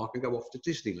at the park and go off to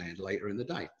Disneyland later in the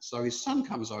day. So his son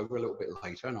comes over a little bit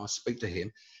later, and I speak to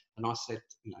him, and I said,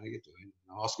 how you doing?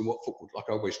 And I asked him what football, like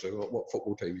I always do, what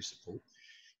football team you support.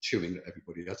 Chewing that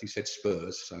everybody does. He said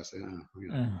Spurs. So I said,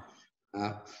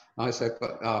 I said,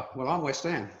 but, well, I'm West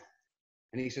Ham.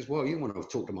 And he says, well, you want to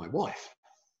talk to my wife.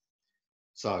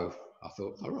 So I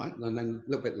thought, all right. And then a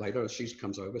little bit later, she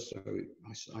comes over. So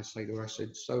I say to her, I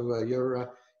said, so your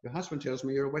husband tells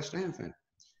me you're a West Ham fan.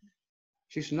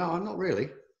 She said, no, I'm not really.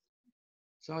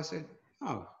 So I said,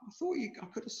 oh, I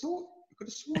could have sworn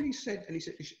he said, and he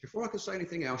said, before I could say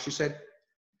anything else, she said,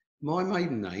 my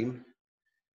maiden name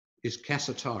is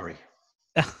Cassatari.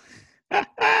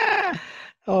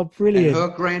 Oh, brilliant. And her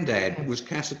granddad was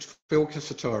Phil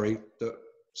Cassatari that,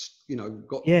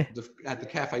 got at the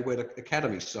cafe where the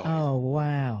academy started. Oh,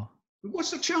 wow. What's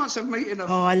the chance of meeting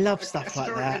I love stuff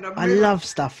like that. I love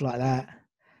stuff like that.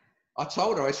 I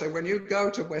told her, I said, when you go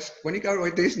to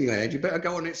Disneyland, you better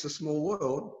go on It's a Small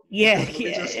World. Yeah,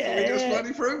 we just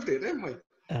bloody proved it, didn't we?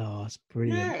 Oh, it's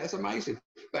brilliant. Yeah, it's amazing.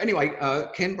 But anyway,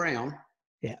 Ken Brown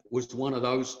was one of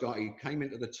those guys. He came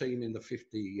into the team in the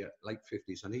late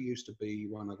 50s, and he used to be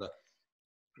one of the,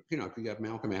 you had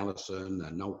Malcolm Allison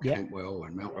and Noel Cantwell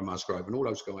and Malcolm Musgrove and all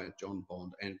those guys, John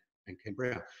Bond and Ken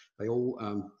Brown. They all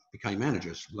became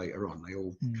managers later on. They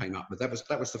all came up, but that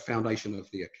was the foundation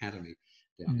of the academy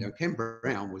down there. Ken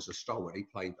Brown was a stalwart. He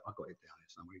played, I got it down here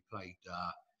somewhere, he played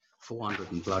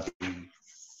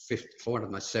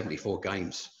 474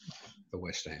 games for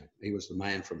West Ham. He was the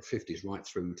man from 50s right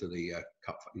through to the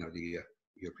cup, the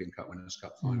European Cup Winners'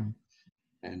 Cup final.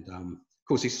 And of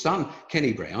course, his son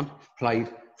Kenny Brown played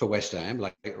for West Ham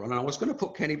later on. And I was going to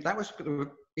put Kenny.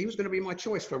 He was going to be my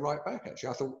choice for right back. Actually,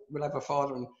 I thought we'll have a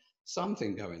father and son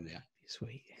thing going there.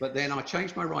 Sweet. But then I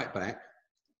changed my right back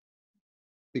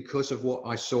because of what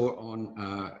I saw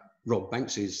on Rob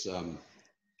Banks's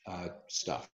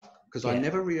stuff. Because I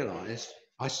never realised.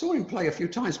 I saw him play a few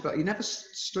times, but he never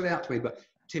stood out to me. But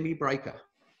Timmy Breaker,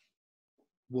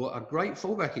 what a great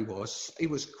fullback he was. He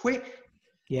was quick.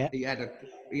 Yeah. He had a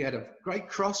great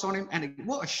cross on him, and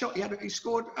what a shot he had. He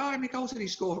scored. How many goals did he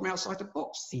score from outside the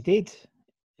box? He did.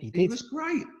 He was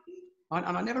great.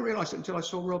 And I never realised it until I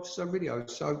saw Rob's video.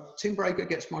 So Tim Breaker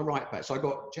gets my right back. So I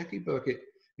got Jackie Burkett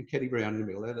and Kenny Brown in the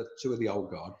middle. They're the two of the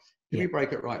old guard. Timmy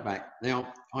Breaker at right back.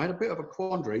 Now, I had a bit of a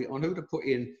quandary on who to put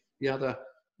in the other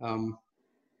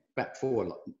back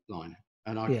four line.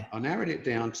 And I narrowed it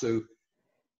down to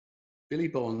Billy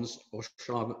Bonds or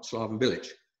Slaven Bilic.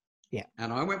 Yeah.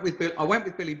 And I went with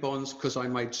Billy Bonds because I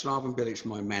made Slaven Bilic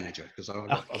my manager, because I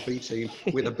got a B team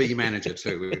with a B manager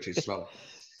too, which is Slaven.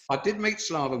 I did meet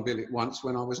Slaven Bilic once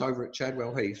when I was over at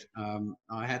Chadwell Heath. I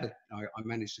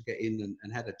managed to get in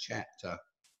and had a chat.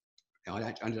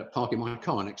 I ended up parking my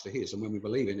car next to his, and when we were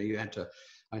leaving, I had to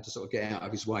sort of get out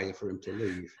of his way for him to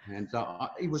leave. And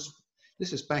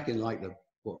this is back in like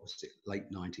late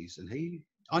 90s, and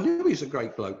I knew he was a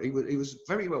great bloke. He was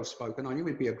very well spoken. I knew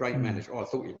he'd be a great manager. I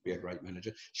thought he'd be a great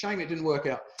manager. Shame it didn't work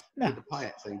out with the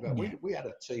Payet thing, but we had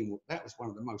a team that was one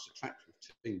of the most attractive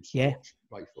teams to watch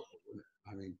play football, wasn't it?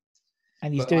 I mean,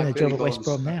 and he's doing a job at West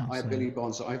Brom now. I had Billy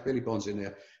Bonds in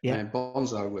there, and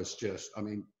Bonzo was just. I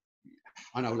mean,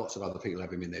 I know lots of other people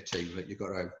have him in their team, but you've got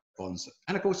to have Bonds,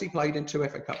 and of course he played in 2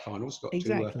 FA Cup finals.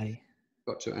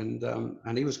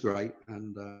 And he was great.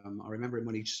 And I remember him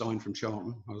when he signed from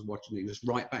Charlton. I was watching. He was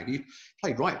right back. He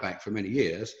played right back for many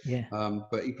years. Yeah.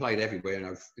 But he played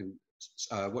everywhere.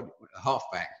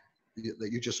 Halfback.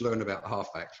 You just learn about the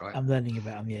halfbacks, right? I'm learning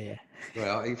about him. Yeah.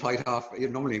 Well, he played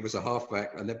normally he was a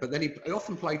halfback, but then he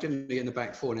often played in the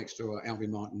back four next to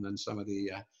Alvin Martin and some of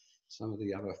the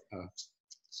other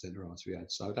centre halves we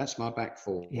had. So that's my back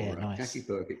four. Yeah, nice. Jackie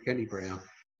Burkett, Kenny Brown,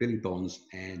 Billy Bonds,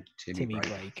 and Timmy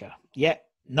Breaker. Yeah,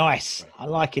 Nice. I'm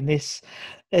liking this.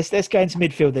 Let's go into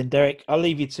midfield then, Derek. I'll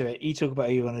leave you to it. You talk about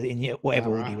who you want to, in whatever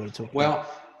order you want to talk about. Well,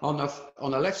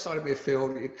 on the left side of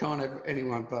midfield, you can't have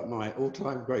anyone but my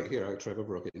all-time great hero, Trevor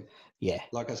Brooking. Yeah.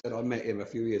 Like I said, I met him a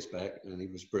few years back, and he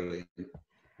was brilliant.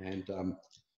 And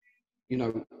you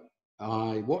know,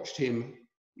 I watched him.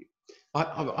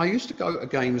 I used to go to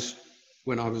games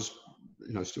when I was,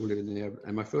 you know, still living there.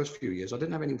 And my first few years, I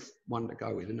didn't have anyone to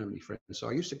go with. I didn't have any friends. So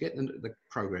I used to get into the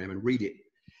program and read it.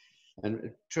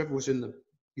 And Trevor was in the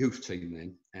youth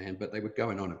team then, but they were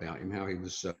going on about him, how he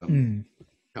was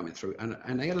coming through.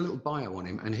 And they had a little bio on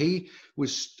him. And he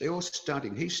was still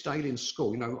studying. He stayed in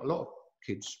school. You know, a lot of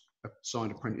kids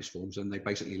signed apprentice forms and they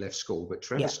basically left school. But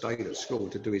Trevor stayed at school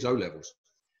to do his O-levels.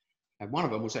 And one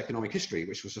of them was economic history,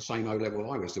 which was the same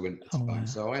O-level I was doing at the time. Wow.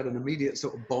 So I had an immediate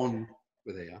sort of bond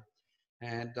with him.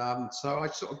 And so I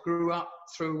sort of grew up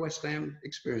through West Ham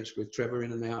experience with Trevor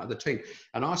in and out of the team.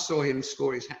 And I saw him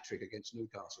score his hat-trick against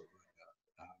Newcastle.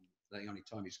 The only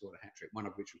time he scored a hat-trick, one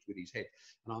of which was with his head.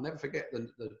 And I'll never forget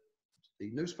the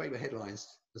newspaper headlines,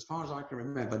 as far as I can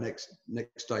remember,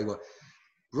 next day were,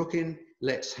 Brooking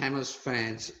lets Hammers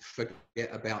fans forget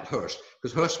about Hurst,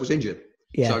 because Hurst was injured.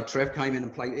 Yeah. So Trev came in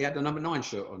and played. He had the number 9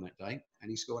 shirt on that day, and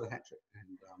he scored a hat-trick.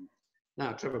 And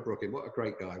now Trevor Brooking, what a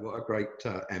great guy, what a great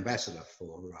ambassador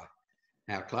for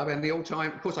our club. And the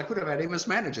all-time, of course, I could have had him as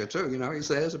manager too. You know, he's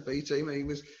there as a B team.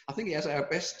 And I think he has our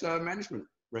best management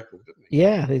record, doesn't he?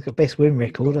 Yeah, he's got best win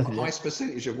record. The highest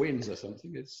percentage of wins or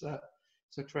something. It's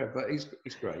so Trev, but he's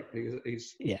great.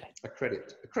 He's a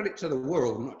credit to the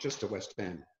world, not just to West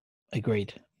Ham.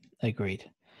 Agreed.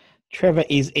 Trevor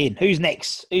is in. Who's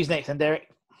next? And Derek?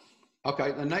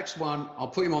 Okay, the next one, I'll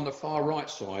put him on the far right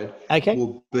side. Okay.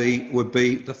 Would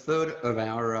be the third of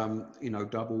our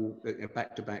double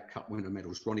back-to-back cup winner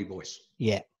medals, Ronnie Boyce.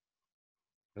 Yeah.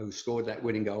 Who scored that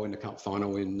winning goal in the cup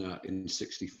final in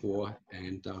 '64,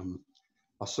 and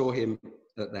I saw him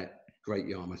at that Great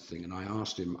Yarmouth thing, and I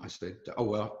asked him. I said, "Oh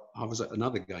well, I was at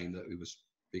another game that he was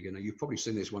big in. You've probably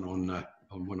seen this one on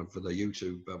one of the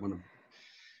YouTube, one of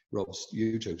Rob's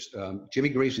YouTubes. Jimmy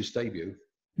Greaves' debut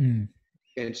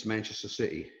against Manchester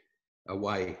City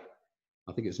away.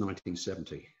 I think it was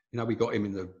 1970. You know, we got him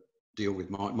in the deal with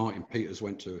Martin Peters.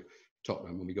 Went to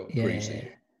Tottenham when we got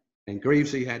Greavesy, and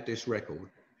Greavesy had this record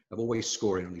of always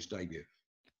scoring on his debut.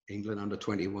 England under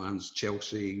 21s,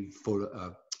 Chelsea,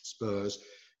 Spurs,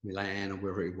 Milan, or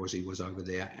wherever it was, he was over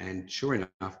there. And sure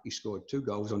enough, he scored 2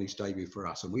 goals on his debut for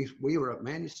us. And we were at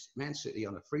Man City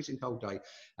on a freezing cold day.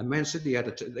 And Man City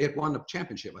they had won the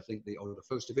championship, I think, or the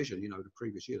first division, the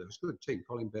previous year. There was a good team,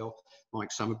 Colin Bell, Mike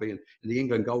Summerby, and the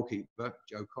England goalkeeper,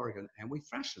 Joe Corrigan. And we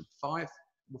thrashed them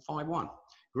 5-1.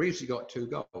 Greavesy got 2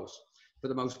 goals. But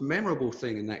the most memorable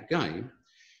thing in that game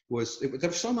was there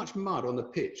was so much mud on the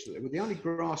pitch that the only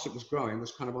grass that was growing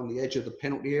was kind of on the edge of the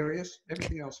penalty areas.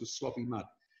 Everything else was sloppy mud.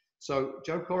 So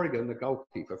Joe Corrigan, the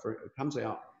goalkeeper, comes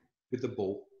out with the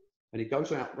ball, and he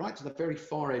goes out right to the very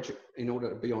far edge in order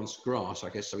to be on grass, I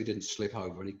guess, so he didn't slip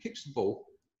over. And he kicks the ball,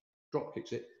 drop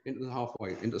kicks it into the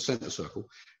halfway, into the centre circle.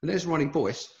 And there's Ronnie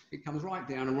Boyce. He comes right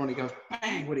down, and Ronnie goes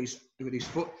bang with his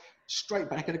foot straight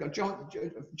back, and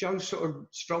Joe sort of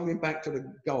strolling back to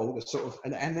the goal,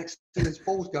 and next thing his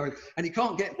ball's going, and he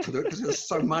can't get to it because it's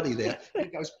so muddy there. And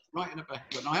he goes right in the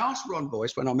back. And I asked Ron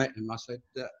Boyce when I met him, I said,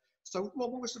 so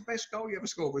what was the best goal you ever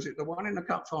scored? Was it the one in the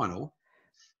cup final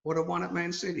or the one at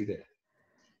Man City there?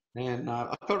 And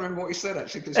I can't remember what he said,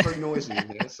 actually, because it's very noisy in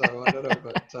there, so I don't know.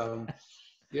 But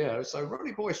so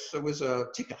Ronnie Boyce was a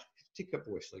ticker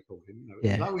Boyce, they called him.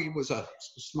 Although he was a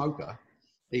smoker,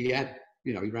 he had,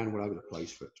 he ran all over the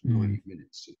place for 90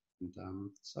 minutes. And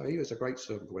so he was a great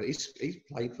servant. He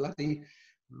played bloody,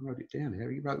 I wrote it down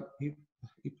here,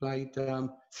 he played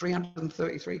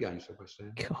 333 games for West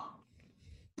Ham. God.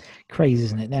 Crazy,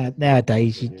 isn't it?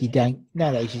 Nowadays, you don't.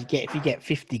 Nowadays, if you get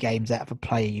 50 games out of a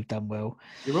player, you've done well.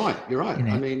 You're right.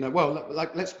 I mean,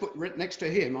 let's put next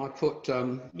to him. I put.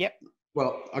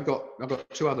 Well, I got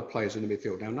 2 other players in the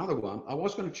midfield. Now, another one. I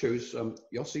was going to choose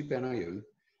Yossi Benayoun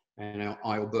and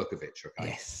Eyal Berkovic. Okay.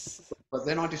 Yes. But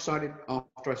then I decided,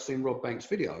 after I'd seen Rob Banks'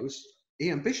 videos,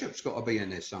 Ian Bishop's got to be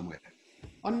in there somewhere.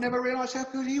 I never realised how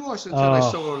good he was until I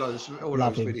saw all those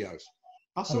videos.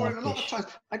 I saw him a lot of times.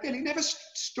 Again, he never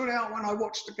stood out when I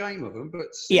watched the game of him,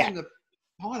 but seeing the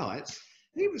highlights,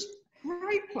 he was a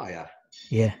great player.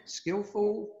 Yeah.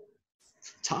 Skillful,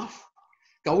 tough,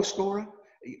 goal scorer.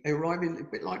 Arriving a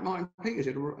bit like Martin Peters,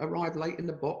 he'd arrive late in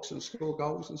the box and score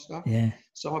goals and stuff. Yeah.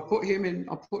 So I put him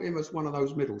as one of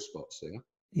those middle spots there.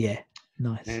 Yeah.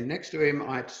 Nice. And next to him,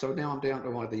 so now I'm down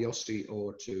to either Yossi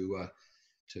or to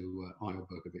to Io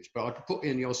Berkovic. But I put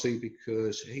in Yossi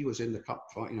because he was in the cup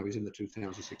fight. You know, he was in the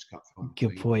 2006 cup fight.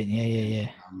 Good point. Yeah.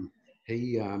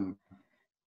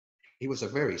 He was a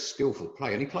very skillful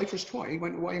player, and he played for us twice. He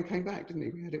went away and came back, didn't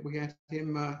he? We had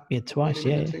him. Twice,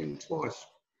 in the team twice.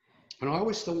 And I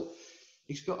always thought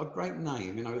he's got a great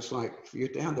name. You know, it's like if you're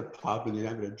down the pub and you're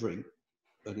having a drink,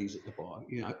 and he's at the bar.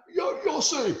 You know,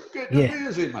 Yossi, get the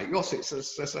beers in, mate. Yossi,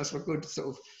 that's a good sort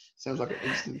of sounds like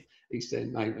an East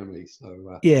End name to me. So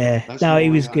he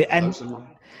was good, and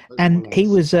he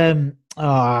was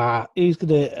he was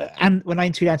gonna. And when I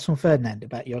interviewed Anton Ferdinand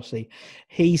about Yossi,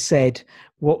 he said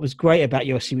what was great about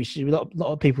Yossi, which a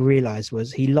lot of people realise,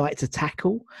 was he liked to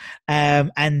tackle,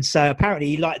 and so apparently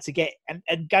he liked to get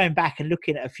and going back and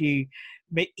looking at a few.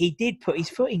 He did put his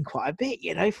foot in quite a bit,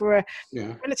 you know, for a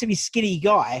relatively skinny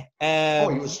guy. He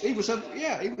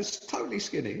was totally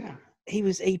skinny. Yeah. He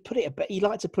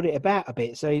liked to put it about a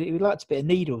bit, so he liked a bit of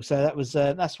needle. So that was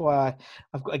that's why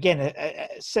I've got again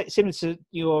similar to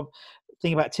your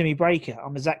thing about Timmy Breaker.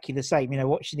 I'm exactly the same. You know,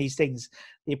 watching these things,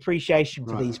 the appreciation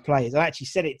for these players. I actually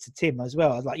said it to Tim as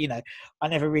well. I was like, you know,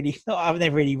 I've never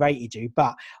really rated you,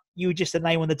 but you were just a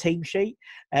name on the team sheet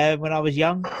when I was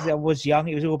young. Because I was young,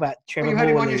 it was all about Trevor. You had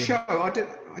him on your show. I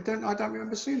don't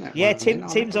remember seeing that. Yeah,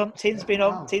 Tim's been on. Tim's been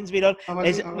on.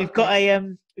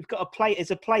 We've got a play.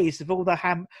 There's a playlist of all the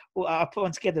I put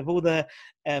one together of all the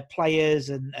players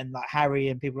and like Harry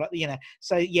and people like, you know.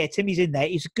 So yeah, Timmy's in there.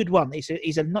 He's a good one.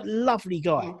 He's a lovely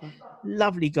guy,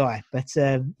 lovely guy. But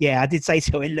I did say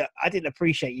to him, look, I didn't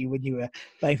appreciate you when you were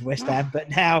playing for West Ham, but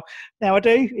now I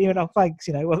do. You know, thanks.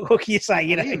 You know, what can you say?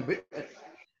 You know.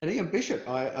 And Ian Bishop,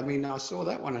 I mean, I saw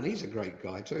that one, and he's a great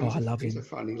guy too. I love him. He's a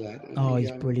funny lad.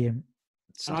 He's brilliant.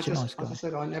 Such a nice guy. As I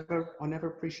said, I never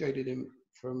appreciated him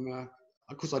from.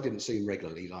 Because I didn't see him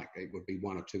regularly, like it would be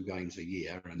 1 or 2 games a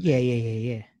year. And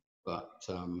yeah. But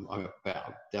I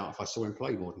doubt if I saw him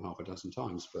play more than half a dozen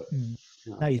times. But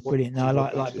no, he's brilliant. No, I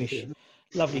like Bish.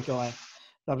 Lovely guy,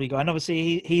 and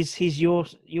obviously he's your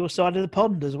side of the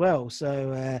pond as well.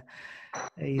 So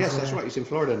yes, that's right. He's in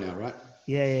Florida now, right?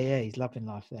 Yeah. He's loving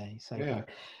life there. So good.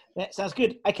 That sounds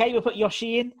good. Okay, we'll put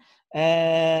Yoshi in.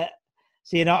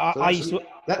 So, you know, I used to...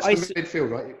 That's the midfield,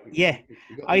 right? Yeah.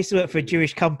 I used to work for a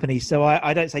Jewish company, so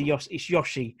I don't say Yoshi, it's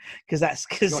Yoshi, because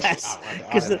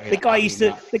the guy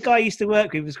used to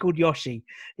work with was called Yoshi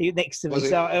next to me.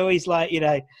 So I always like, you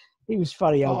know, he was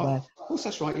funny, old man. Of course,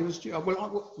 that's right. He was...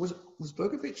 Well, was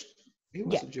Berkovic... He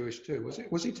wasn't Jewish too, was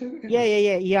it? Was he too? Yeah.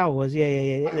 Yeah, I was.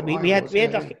 Yeah. We had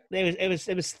like there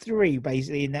was 3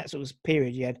 basically in that sort of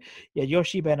period. You had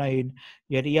Yoshi Ben-Aoun,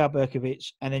 you had Iyar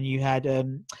Berkovic, and then you had a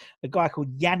guy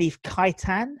called Yaniv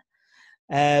Kaitan,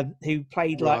 who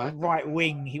played like right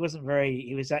wing. He was one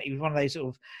of those sort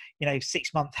of, you know,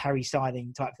 6-month Harry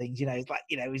signing type things. You know, it's like,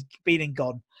 you know, he's been and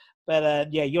gone.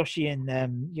 But Yoshi and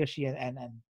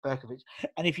Berkovic.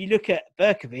 And if you look at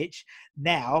Berkovic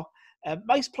now.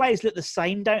 Most players look the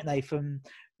same, don't they? From,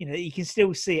 you know, you can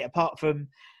still see it apart from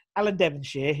Alan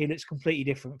Devonshire, who looks completely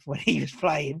different from when he was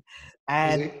playing,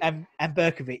 and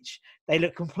Berkovic. They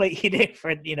look completely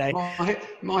different, you know.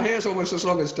 My hair's almost as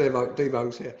long as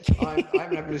Devo's hair. I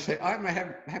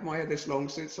haven't had my hair this long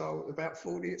since about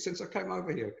 40, since I came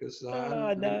over here, because I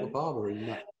had a barber in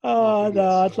that. Oh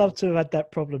no, I'd love to have had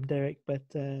that problem, Derek, but.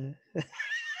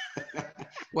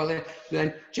 Well,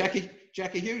 then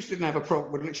Jackie Hughes didn't have a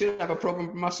problem. She'd have a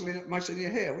problem muscling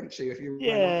your hair, wouldn't she? If you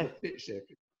ran off the pitch there.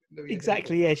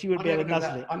 Exactly. Yeah, she wouldn't be able to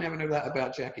nuzzle it. I never knew that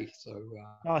about Jackie. So.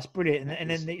 Oh, it's brilliant, and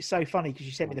then it's so funny because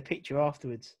you sent me the picture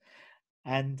afterwards,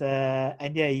 and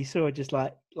yeah, you saw it just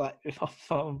like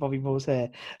on Bobby Moore's hair.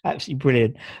 Absolutely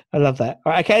brilliant. I love that.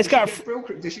 All right, okay, let's go.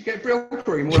 Did she get Brill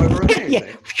cream all over her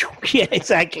hair? Yeah,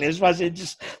 exactly. As much as it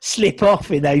just slip off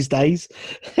in those days.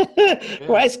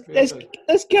 Right,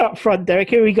 let's go up front, Derek.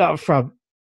 Who we got up front?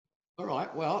 All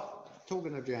right. Well,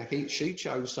 talking of Jackie, she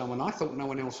chose someone. I thought no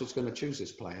one else was going to choose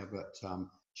this player, but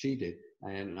she did,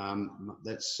 and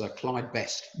that's Clyde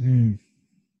Best.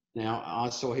 Now, I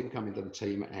saw him come into the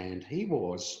team, and he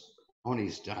was, on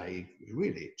his day,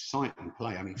 really exciting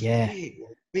player. I mean,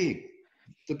 big.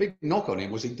 The big knock on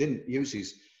him was he didn't use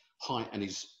his height and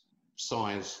his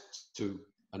size to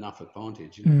enough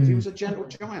advantage. You know, 'cause he was a gentle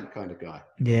giant kind of guy.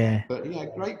 Yeah. But he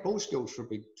had great ball skills for a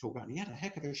big tall guy. He had a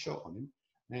heck of a shot on him.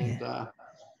 And,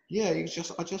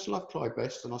 I just love Clyde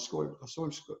Best, and I saw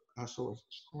him score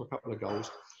a couple of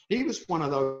goals. He was one of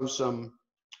those,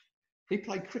 he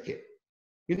played cricket.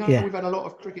 You know, we've had a lot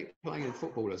of cricket playing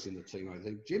footballers in the team. I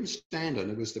think Jim Standen,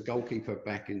 who was the goalkeeper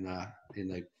back in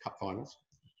the cup finals.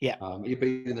 Yeah, he'd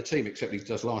been in the team, except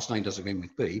his last name doesn't begin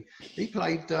with B. He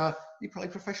played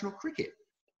professional cricket.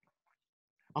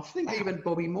 I think even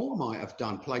Bobby Moore might have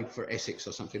played for Essex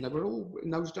or something. They were all, in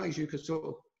those days, you could sort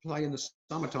of play in the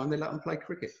summertime. They let them play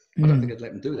cricket. I don't think they'd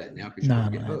let them do that now because you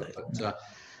can't get hurt.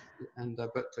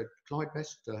 But Clyde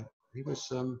Best, he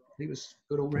was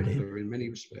good all-rounder in many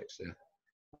respects there.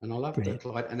 And I loved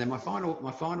Clyde. And then my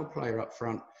final player up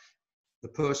front, the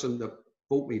person that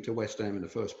brought me to West Ham in the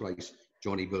first place,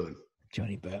 Johnny Byrne.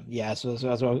 Johnny Byrne, yeah. So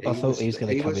I thought he was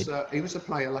going to come in. He was a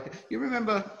player like you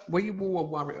remember. We were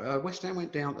worried. West Ham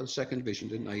went down to the second division,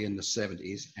 didn't they, in the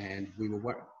 70s? And we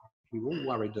were all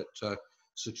worried that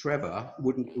Sir Trevor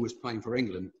who was playing for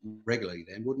England regularly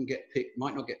then,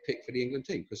 might not get picked for the England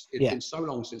team because it's been so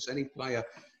long since any player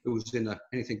who was in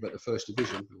anything but the first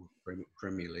division, or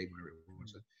Premier League, whatever it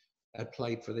was, had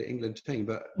played for the England team.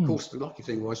 But of course, the lucky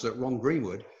thing was that Ron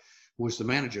Greenwood was the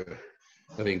manager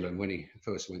of England when he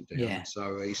first went down. Yeah.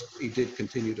 So he did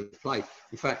continue to play.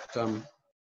 In fact,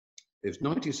 it was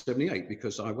 1978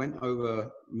 because I went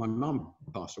over, my mum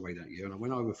passed away that year and I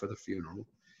went over for the funeral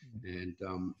and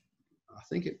I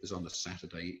think it was on a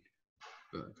Saturday,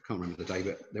 I can't remember the day,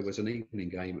 but there was an evening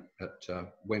game at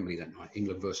Wembley that night,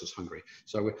 England versus Hungary.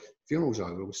 So funeral's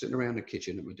over, we're sitting around the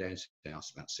kitchen at my dad's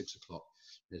house about 6 o'clock.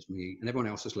 There's me and everyone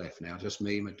else has left now, just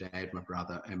me, my dad, my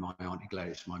brother and my Auntie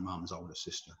Gladys, my mum's older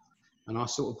sister. And I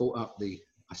sort of brought up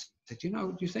I said,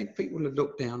 do you think people would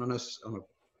look down on us on a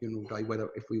funeral day,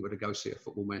 if we were to go see a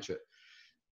football match at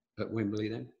Wembley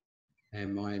then?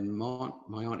 And my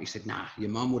auntie said, nah, your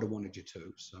mum would have wanted you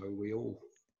to. So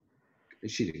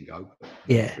she didn't go, but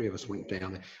the three of us went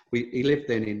down there. He lived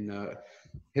then in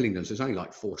Hillingdon, so there's only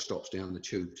like 4 stops down the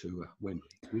tube to Wembley.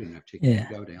 We didn't have tickets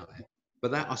to go down there.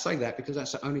 But I say that because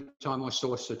that's the only time I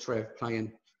saw Sir Trev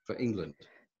playing for England.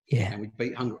 Yeah, and we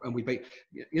beat Hungary, and we beat.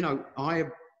 You know, I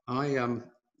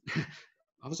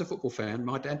was a football fan.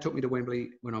 My dad took me to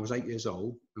Wembley when I was 8 years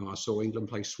old, and I saw England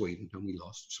play Sweden, and we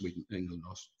lost. England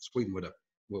lost. Sweden were the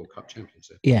World Cup champions.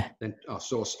 Yeah. Then I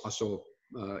saw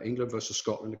England versus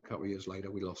Scotland a couple of years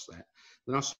later. We lost that.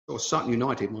 Then I saw Sutton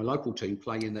United, my local team,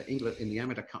 play in the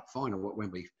Amateur Cup final at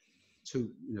Wembley,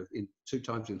 two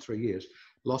times in 3 years.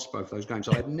 Lost both those games.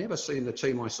 I had never seen the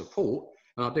team I support.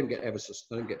 And I didn't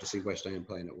get to see West Ham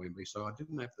playing at Wembley, so I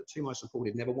didn't have the team I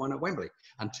supported never won at Wembley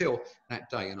until that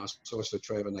day, and I saw Sir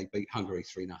Trev and they beat Hungary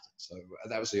 3-0. So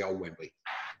that was the old Wembley.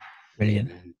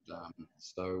 Brilliant. And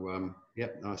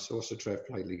I saw Sir Trev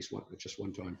play at least just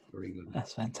one time for England.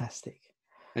 That's fantastic.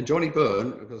 And Johnny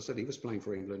Byrne, because I said he was playing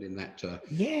for England in that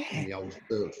in the old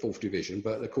 4th division,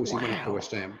 but of course he went up to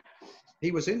West Ham.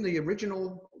 He was in the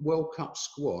original World Cup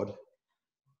squad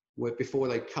before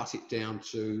they cut it down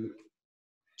to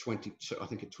 22, I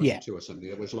think it's 22 or something.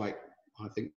 It was like, I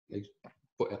think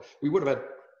we would have had,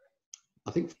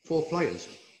 I think 4 players.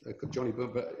 Johnny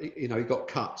Byrne, but he got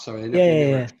cut, so they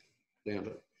never down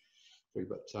to 3.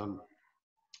 But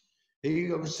he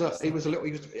was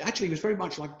very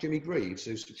much like Jimmy Greaves.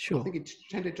 I think he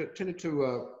tended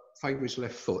to favour his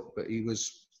left foot, but he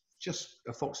was just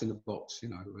a fox in the box,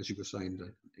 as you were saying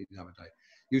the other day.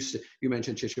 You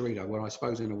mentioned Chicharito, where I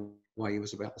suppose in a way he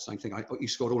was about the same thing. He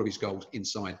scored all of his goals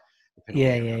inside the penalty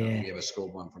area. He ever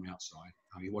scored one from outside.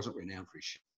 He wasn't renowned for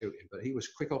his shooting, but he was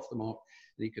quick off the mark,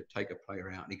 and he could take a player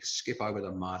out, and he could skip over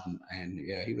the mud, and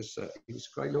he was a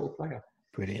great little player.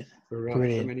 Brilliant. For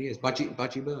many years. Budgie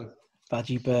Byrne.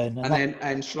 Budgie Byrne. And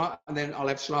then I'll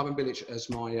have Slaven Bilic as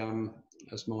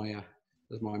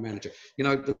my manager.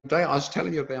 The day I was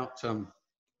telling you about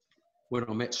when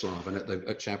I met Slaven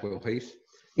at Chadwell Heath.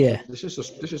 Yeah, this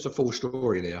is a full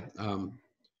story there.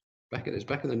 Back in the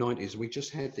 90s, we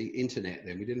just had the internet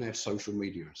then. We didn't have social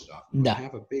media and stuff. No.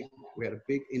 We had a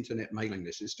big internet mailing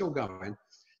list. It's still going.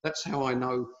 That's how I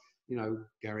know,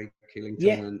 Gary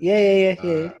Killington and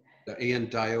Ian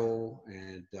Dale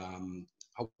and a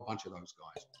whole bunch of those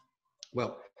guys.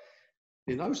 Well,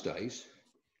 in those days,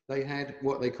 they had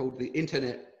what they called the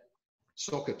Internet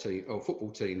Soccer Team or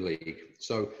Football Team League.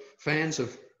 So fans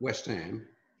of West Ham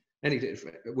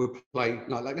will play,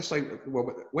 like let's say,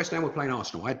 West Ham were playing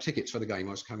Arsenal. I had tickets for the game.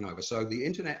 I was coming over. So the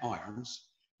Internet Irons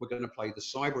were going to play the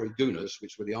Cyberry Gooners,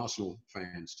 which were the Arsenal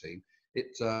fans team.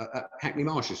 It's at Hackney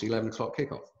Marshes, 11 o'clock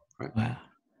kickoff. Right? Wow.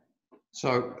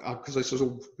 So, because this was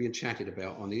all being chatted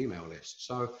about on the email list.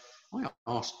 So I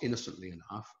asked innocently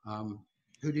enough,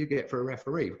 who do you get for a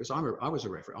referee? Because I was a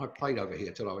referee. I played over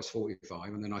here till I was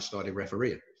 45, and then I started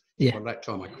refereeing. Yeah. By that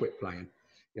time, I quit playing.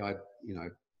 I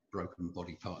broken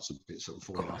body parts and bits sort of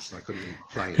falling off, so I couldn't even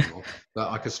play anymore, but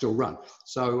I could still run.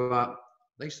 So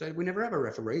they said, we never have a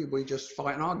referee, we just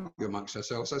fight and argue amongst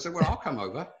ourselves. So I said, well, I'll come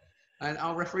over and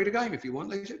I'll referee the game if you want.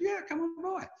 They said, yeah, come on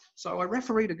by. So I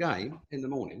refereed a game in the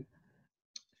morning.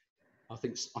 I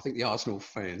think the Arsenal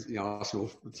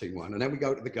team won. And then we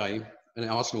go to the game, and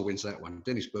Arsenal wins that one.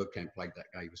 Dennis Bergkamp played that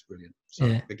game. It was brilliant.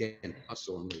 So, again, I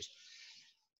saw him lose.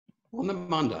 On the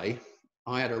Monday,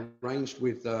 I had arranged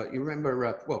with, you remember,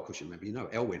 well, of course you remember,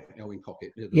 Elwyn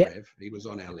Cockett, the Rev. He was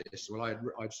on our list. Well, I'd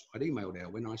emailed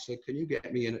Elwyn. I said, can you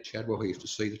get me in at Chadwell Heath to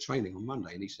see the training on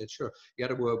Monday? And he said, sure. He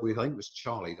had a word with, I think it was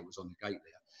Charlie that was on the gate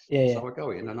there. So I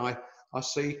go in and I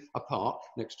see a park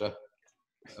next to,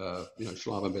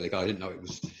 Slaven Bilic. I didn't know it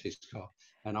was his car.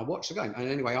 And I watched the game. And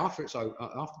anyway, after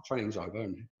training's over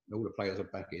and all the players are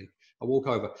back in, I walk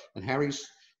over and Harry's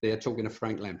there talking to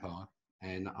Frank Lampard.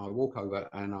 And I walk over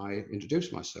and I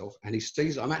introduce myself, and he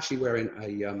sees I'm actually wearing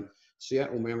a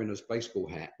Seattle Mariners baseball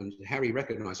hat. And Harry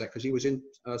recognised that because he was in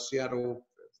Seattle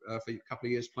for a couple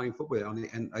of years playing football on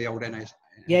the old NS.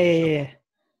 Yeah.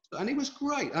 And he was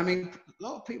great. I mean, a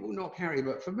lot of people knock Harry,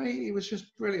 but for me, he was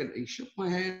just brilliant. He shook my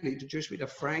hand. He introduced me to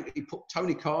Frank. He put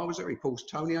Tony Carr was there. He pulls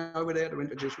Tony over there to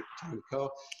introduce me to Tony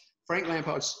Carr. Frank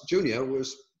Lampard Jr.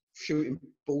 was shooting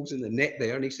balls in the net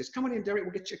there, and he says, "Come on in, Derek.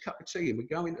 We'll get you a cup of tea." And we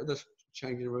go into the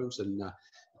changing rooms, and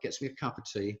gets me a cup of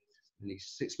tea, and he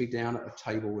sits me down at a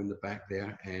table in the back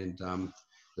there, and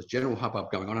there's general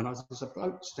hubbub going on, and there's a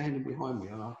bloke standing behind me,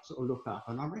 and I sort of look up,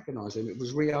 and I recognise him. It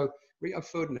was Rio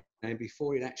Ferdinand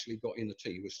before he'd actually got in the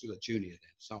team. He was still a junior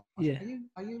then. So I said,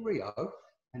 are you Rio?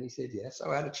 And he said, yes.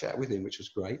 So I had a chat with him, which was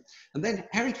great. And then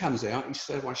Harry comes out, he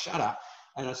said, well, shut up.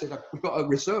 And I said, we've got a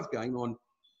reserve game on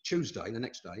Tuesday, the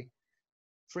next day,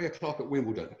 3 o'clock at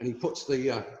Wimbledon, and he puts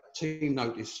the team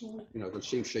notice, the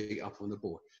team sheet up on the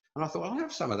board. And I thought, I'll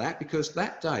have some of that, because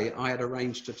that day I had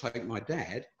arranged to take my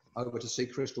dad over to see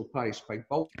Crystal Palace play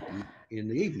Bolton in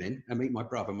the evening and meet my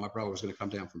brother. My brother was going to come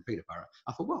down from Peterborough.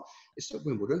 I thought, well, it's at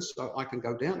Wimbledon, so I can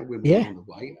go down to Wimbledon on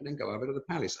the way and then go over to the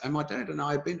Palace. And my dad and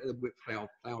I had been to the Plough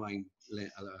Lane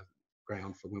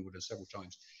ground for Wimbledon several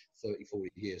times, 30,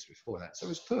 40 years before that. So it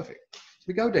was perfect. So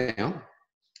we go down,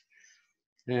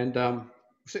 and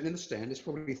sitting in the stand, there's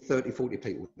probably 30, 40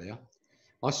 people there.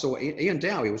 I saw Ian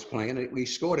Dowie was playing, and he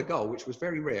scored a goal, which was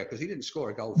very rare because he didn't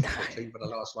score a goal for the team for the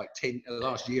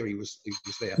last year he was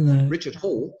there. No. Richard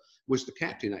Hall was the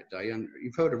captain that day, and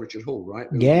you've heard of Richard Hall, right?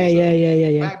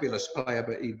 Yeah. Fabulous player,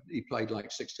 but he played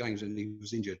like 6 games and he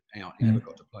was injured out. He never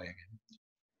got to play again.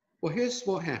 Well, here's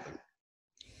what happened.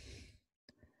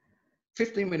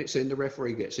 15 minutes in, the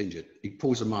referee gets injured. He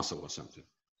pulls a muscle or something.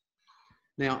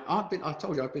 Now, I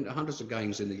told you I've been to hundreds of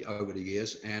games over the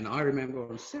years, and I remember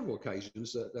on several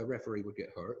occasions that the referee would get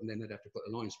hurt, and then they'd have to put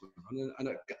the linesman on. And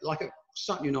like a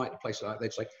Sutton United place like that,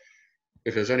 they'd say,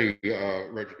 if there's any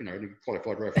any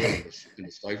qualified referee in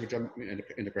the stage,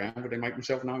 in the ground, would they make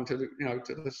themselves known to the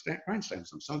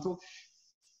grandstands? So I thought,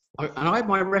 and I had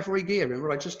my referee gear.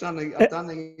 Remember, I'd done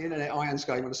the Internet Irons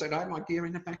game, and I said I had my gear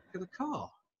in the back of the car.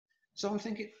 So I'm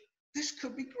thinking, this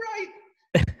could be great.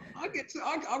 I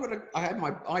had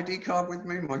my ID card with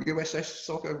me, my USS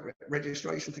soccer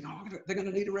registration, thinking, they're going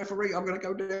to need a referee. I'm going to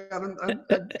go down and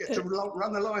get to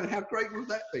run the line. How great would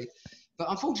that be? But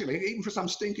unfortunately, even for some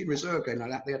stinking reserve game like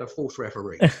that, they had a 4th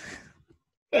referee.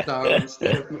 So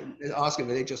instead of asking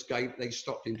me, they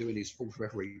stopped him doing his 4th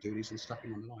referee duties and stuck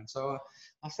him on the line. So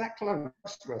I was that close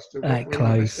for us to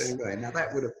close. Now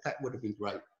that would have been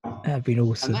great. That'd been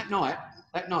awesome. And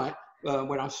that night. When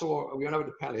we went over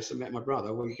to Palace and met my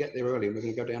brother, we get there early and we're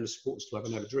going to go down to Sports Club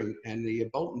and have a drink. And the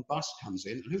Bolton bus comes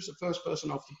in. And who's the first person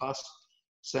off the bus?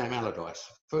 Sam Allardyce.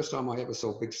 First time I ever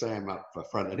saw Big Sam up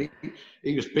front. And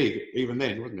he was big even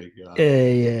then, wasn't he?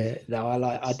 Yeah. No,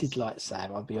 I did like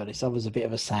Sam, I'll be honest. I was a bit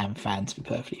of a Sam fan, to be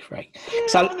perfectly frank.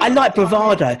 So I like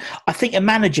bravado. I think a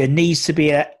manager needs to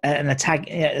be a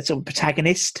sort of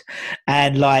protagonist.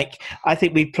 And I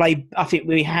think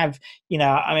we have,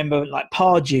 I remember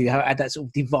Pardew had that sort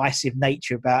of divisive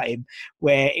nature about him,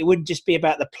 where it wouldn't just be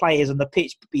about the players on the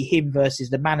pitch, but be him versus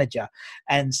the manager.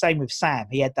 And same with Sam.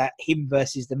 He had that him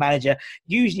versus the manager,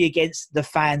 usually against the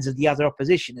fans of the other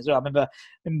opposition as well. I remember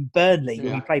in Burnley,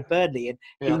 when we played Burnley, and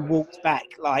he walked back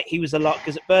he was a lot,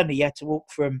 because at Burnley you had to walk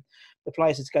from the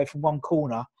players had to go from one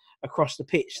corner across the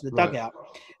pitch to the dugout,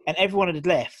 and everyone had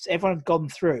left, everyone had gone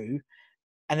through,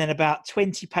 and then about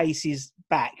 20 paces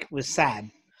back was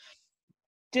Sam,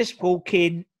 just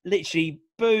walking, literally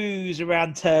boos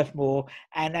around Turf Moor,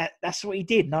 and that's what he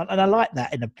did. And I like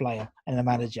that in a player and a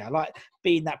manager. I like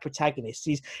being that protagonist.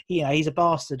 He's a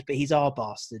bastard, but he's our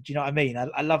bastard. Do you know what I mean?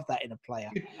 I love that in a player.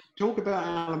 Talk about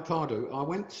Alan Pardew. I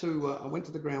went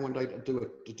to the ground one day to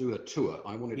do a tour.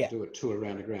 I wanted to do a tour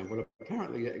around the ground. Well,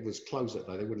 apparently it was closed that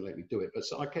day. They wouldn't let me do it. But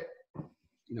so I kept,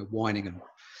 whining and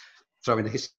throwing a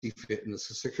hissy fit, and the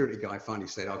security guy finally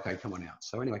said, "Okay, come on out."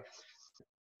 So anyway,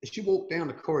 she walked down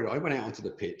the corridor. I went out onto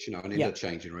the pitch, you know, and in the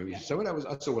changing room. So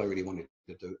that's all I really wanted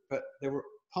to do. But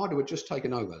Pardew had just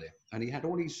taken over there, and he had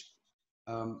all these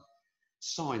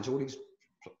signs, all these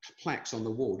plaques on the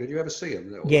wall. Did you ever see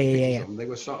them? Yeah. They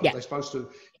were they're supposed to,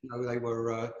 you know, they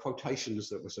were quotations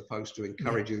that were supposed to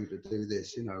encourage you to do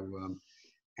this, you know,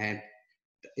 and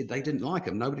they didn't like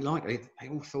them. Nobody liked it. They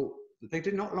all thought they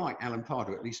did not like Alan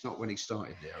Pardew, at least not when he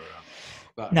started there.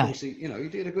 But obviously, you know, he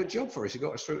did a good job for us. He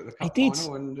got us through to the cup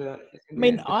final. And I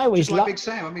mean, I always like Big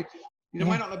Sam. I mean, you know,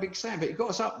 why not a Big Sam? But he got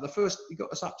us up He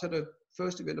got us up to the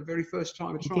very first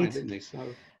time of trying, didn't he? So.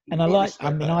 And I like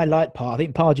Pardew. I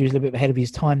think Pardew was a little bit ahead of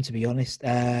his time, to be honest.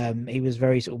 He was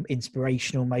very sort of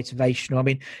inspirational, motivational. I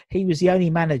mean, he was the only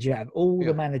manager out of all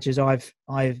the managers I've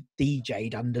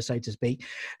DJ'd under, so to speak,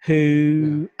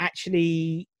 who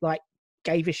actually like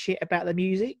gave a shit about the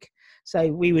music. So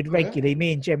we would regularly,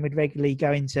 me and Jem would regularly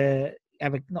go into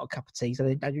have not a cup of tea, so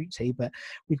I don't drink tea, but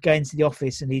we'd go into the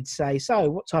office and he'd say, "So,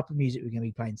 what type of music are we going to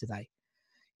be playing today?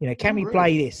 You know, can we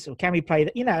play this or can we play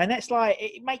that?" You know, and that's like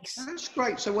it makes. That's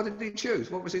great. So, what did he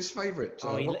choose? What was his favourite?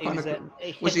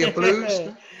 Was he a blues?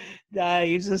 No,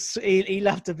 he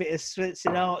loved a bit of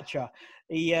Sinatra.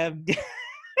 He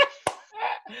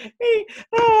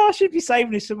I should be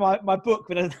saving this for my book,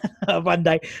 but one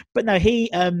day. But no, he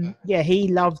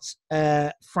loved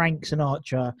Frank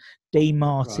Sinatra, Dean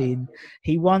Martin. Right.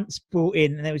 He once brought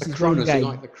in, and there was his one game. He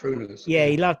liked the crooners. Yeah,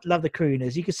 he loved the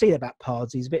crooners. You could see that about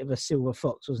Pards. He's a bit of a silver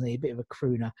fox, wasn't he? A bit of a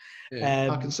crooner. Yeah,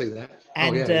 I can see that.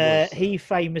 And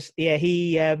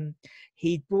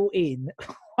he brought in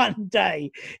one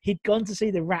day. He'd gone to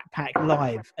see the Rat Pack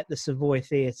live at the Savoy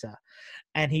Theatre.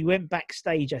 And he went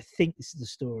backstage, I think this is the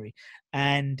story,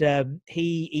 and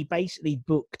he basically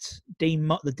booked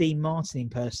the Dean Martin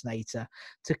impersonator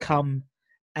to come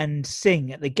and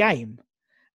sing at the game.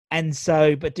 And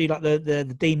so, but do like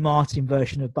the Dean Martin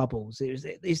version of Bubbles.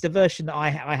 It's the version that I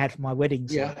had for my wedding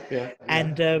song.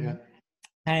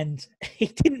 And he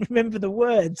didn't remember the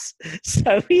words,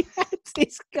 so he had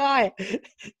this guy,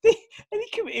 and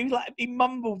he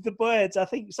mumbled the words. I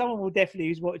think someone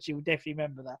who's watching will definitely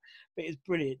remember that. But it's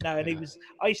brilliant. No, and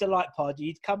I used to like Pardew.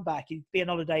 He'd come back, he'd be on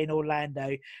holiday in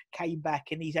Orlando, came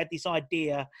back, and he's had this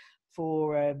idea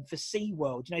for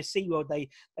SeaWorld. You know, SeaWorld, they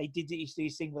used to do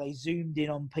this thing where they zoomed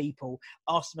in on people,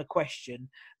 asked them a question,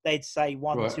 they'd say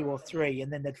 1, 2, or 3,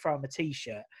 and then they'd throw them a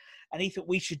T-shirt. And he thought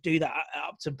we should do that at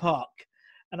Upton Park.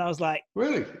 And I was like,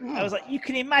 really? Oh. I was like, you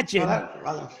can imagine.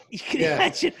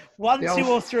 Imagine 1, 2,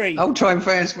 or 3. Old time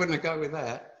fans wouldn't go with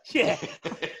that. Yeah,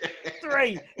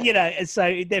 3. You know, and so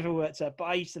it never worked out. But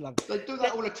I used to love it. They do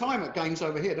that all the time at games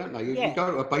over here, don't they? You go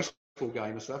to a baseball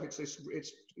game and stuff. It's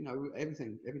you know,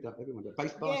 everything. Everyone does.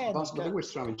 Basketball, they're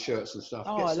always throwing shirts and stuff.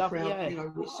 Oh, I love it. You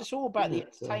know, it's just all about the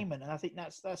entertainment, and I think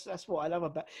that's what I love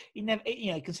about. You know,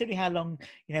 considering how long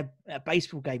a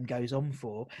baseball game goes on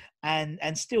for,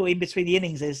 and still in between the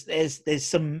innings, there's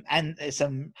some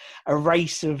a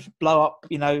race of blow up,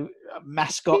 you know,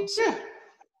 mascots. Yeah.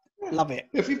 Love it.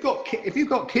 If you've got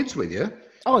kids with you.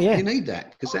 Oh yeah, you need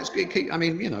that because that's good. I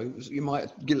mean, you know, you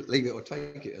might leave it or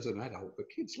take it as an adult, but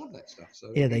kids love that stuff.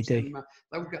 So yeah, they do.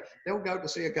 They'll go to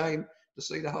see a game to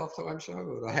see the halftime show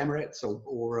or the Hammerettes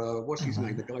or what's his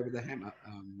name, the guy with the hammer.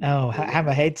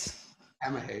 Hammerheads.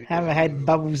 Hammerhead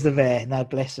Bubbles the Bear. No,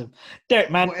 bless them.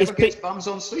 Derek, man, whatever gets bums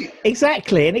on seat.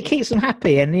 Exactly, and it keeps them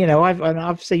happy. And you know,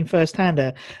 I've seen firsthand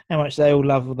how much they all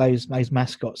love those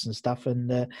mascots and stuff. And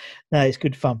no, it's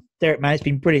good fun. Derek, man, it's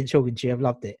been brilliant talking to you. I've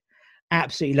loved it.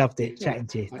 Absolutely loved it chatting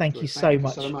to you. Thank you so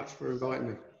much. Thank you so much for inviting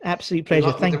me. Absolute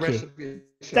pleasure. Thank you.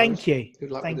 Thank you.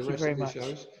 Good luck with the rest of your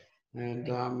shows. And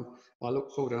I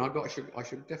look forward. And I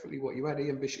should definitely. What you had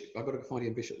Ian Bishop? I've got to find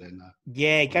Ian Bishop then.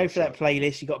 Yeah, go for that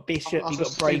playlist. You got Bishop. You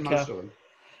got Breaker.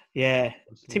 Yeah,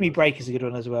 Timmy Breaker's a good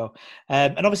one as well.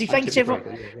 And obviously, thank you to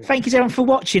everyone for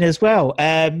watching as well.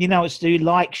 You know what to do: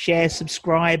 like, share,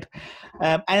 subscribe.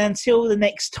 And until the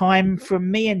next time,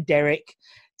 from me and Derek.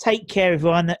 Take care,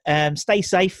 everyone. Stay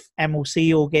safe, and we'll see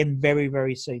you again very,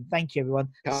 very soon. Thank you, everyone.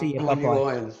 See you.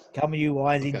 Bye-bye. Come on, you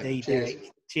Irons, indeed. Cheers.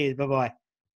 Cheers. Bye-bye.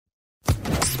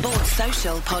 Sports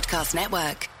Social Podcast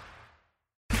Network.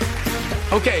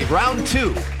 Okay, round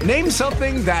 2. Name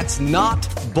something that's not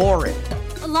boring.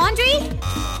 A laundry?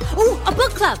 Ooh, a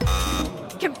book club.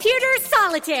 Computer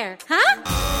solitaire, huh?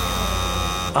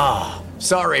 Ah,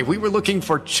 sorry. We were looking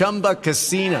for Chumba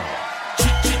Casino.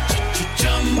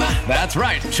 That's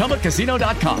right.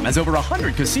 ChumbaCasino.com has over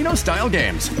 100 casino-style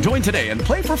games. Join today and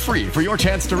play for free for your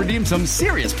chance to redeem some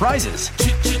serious prizes.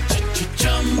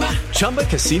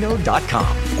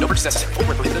 ChumbaCasino.com. No purchase necessary. Void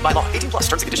where prohibited by law. 18+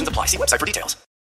 terms and conditions apply. See website for details.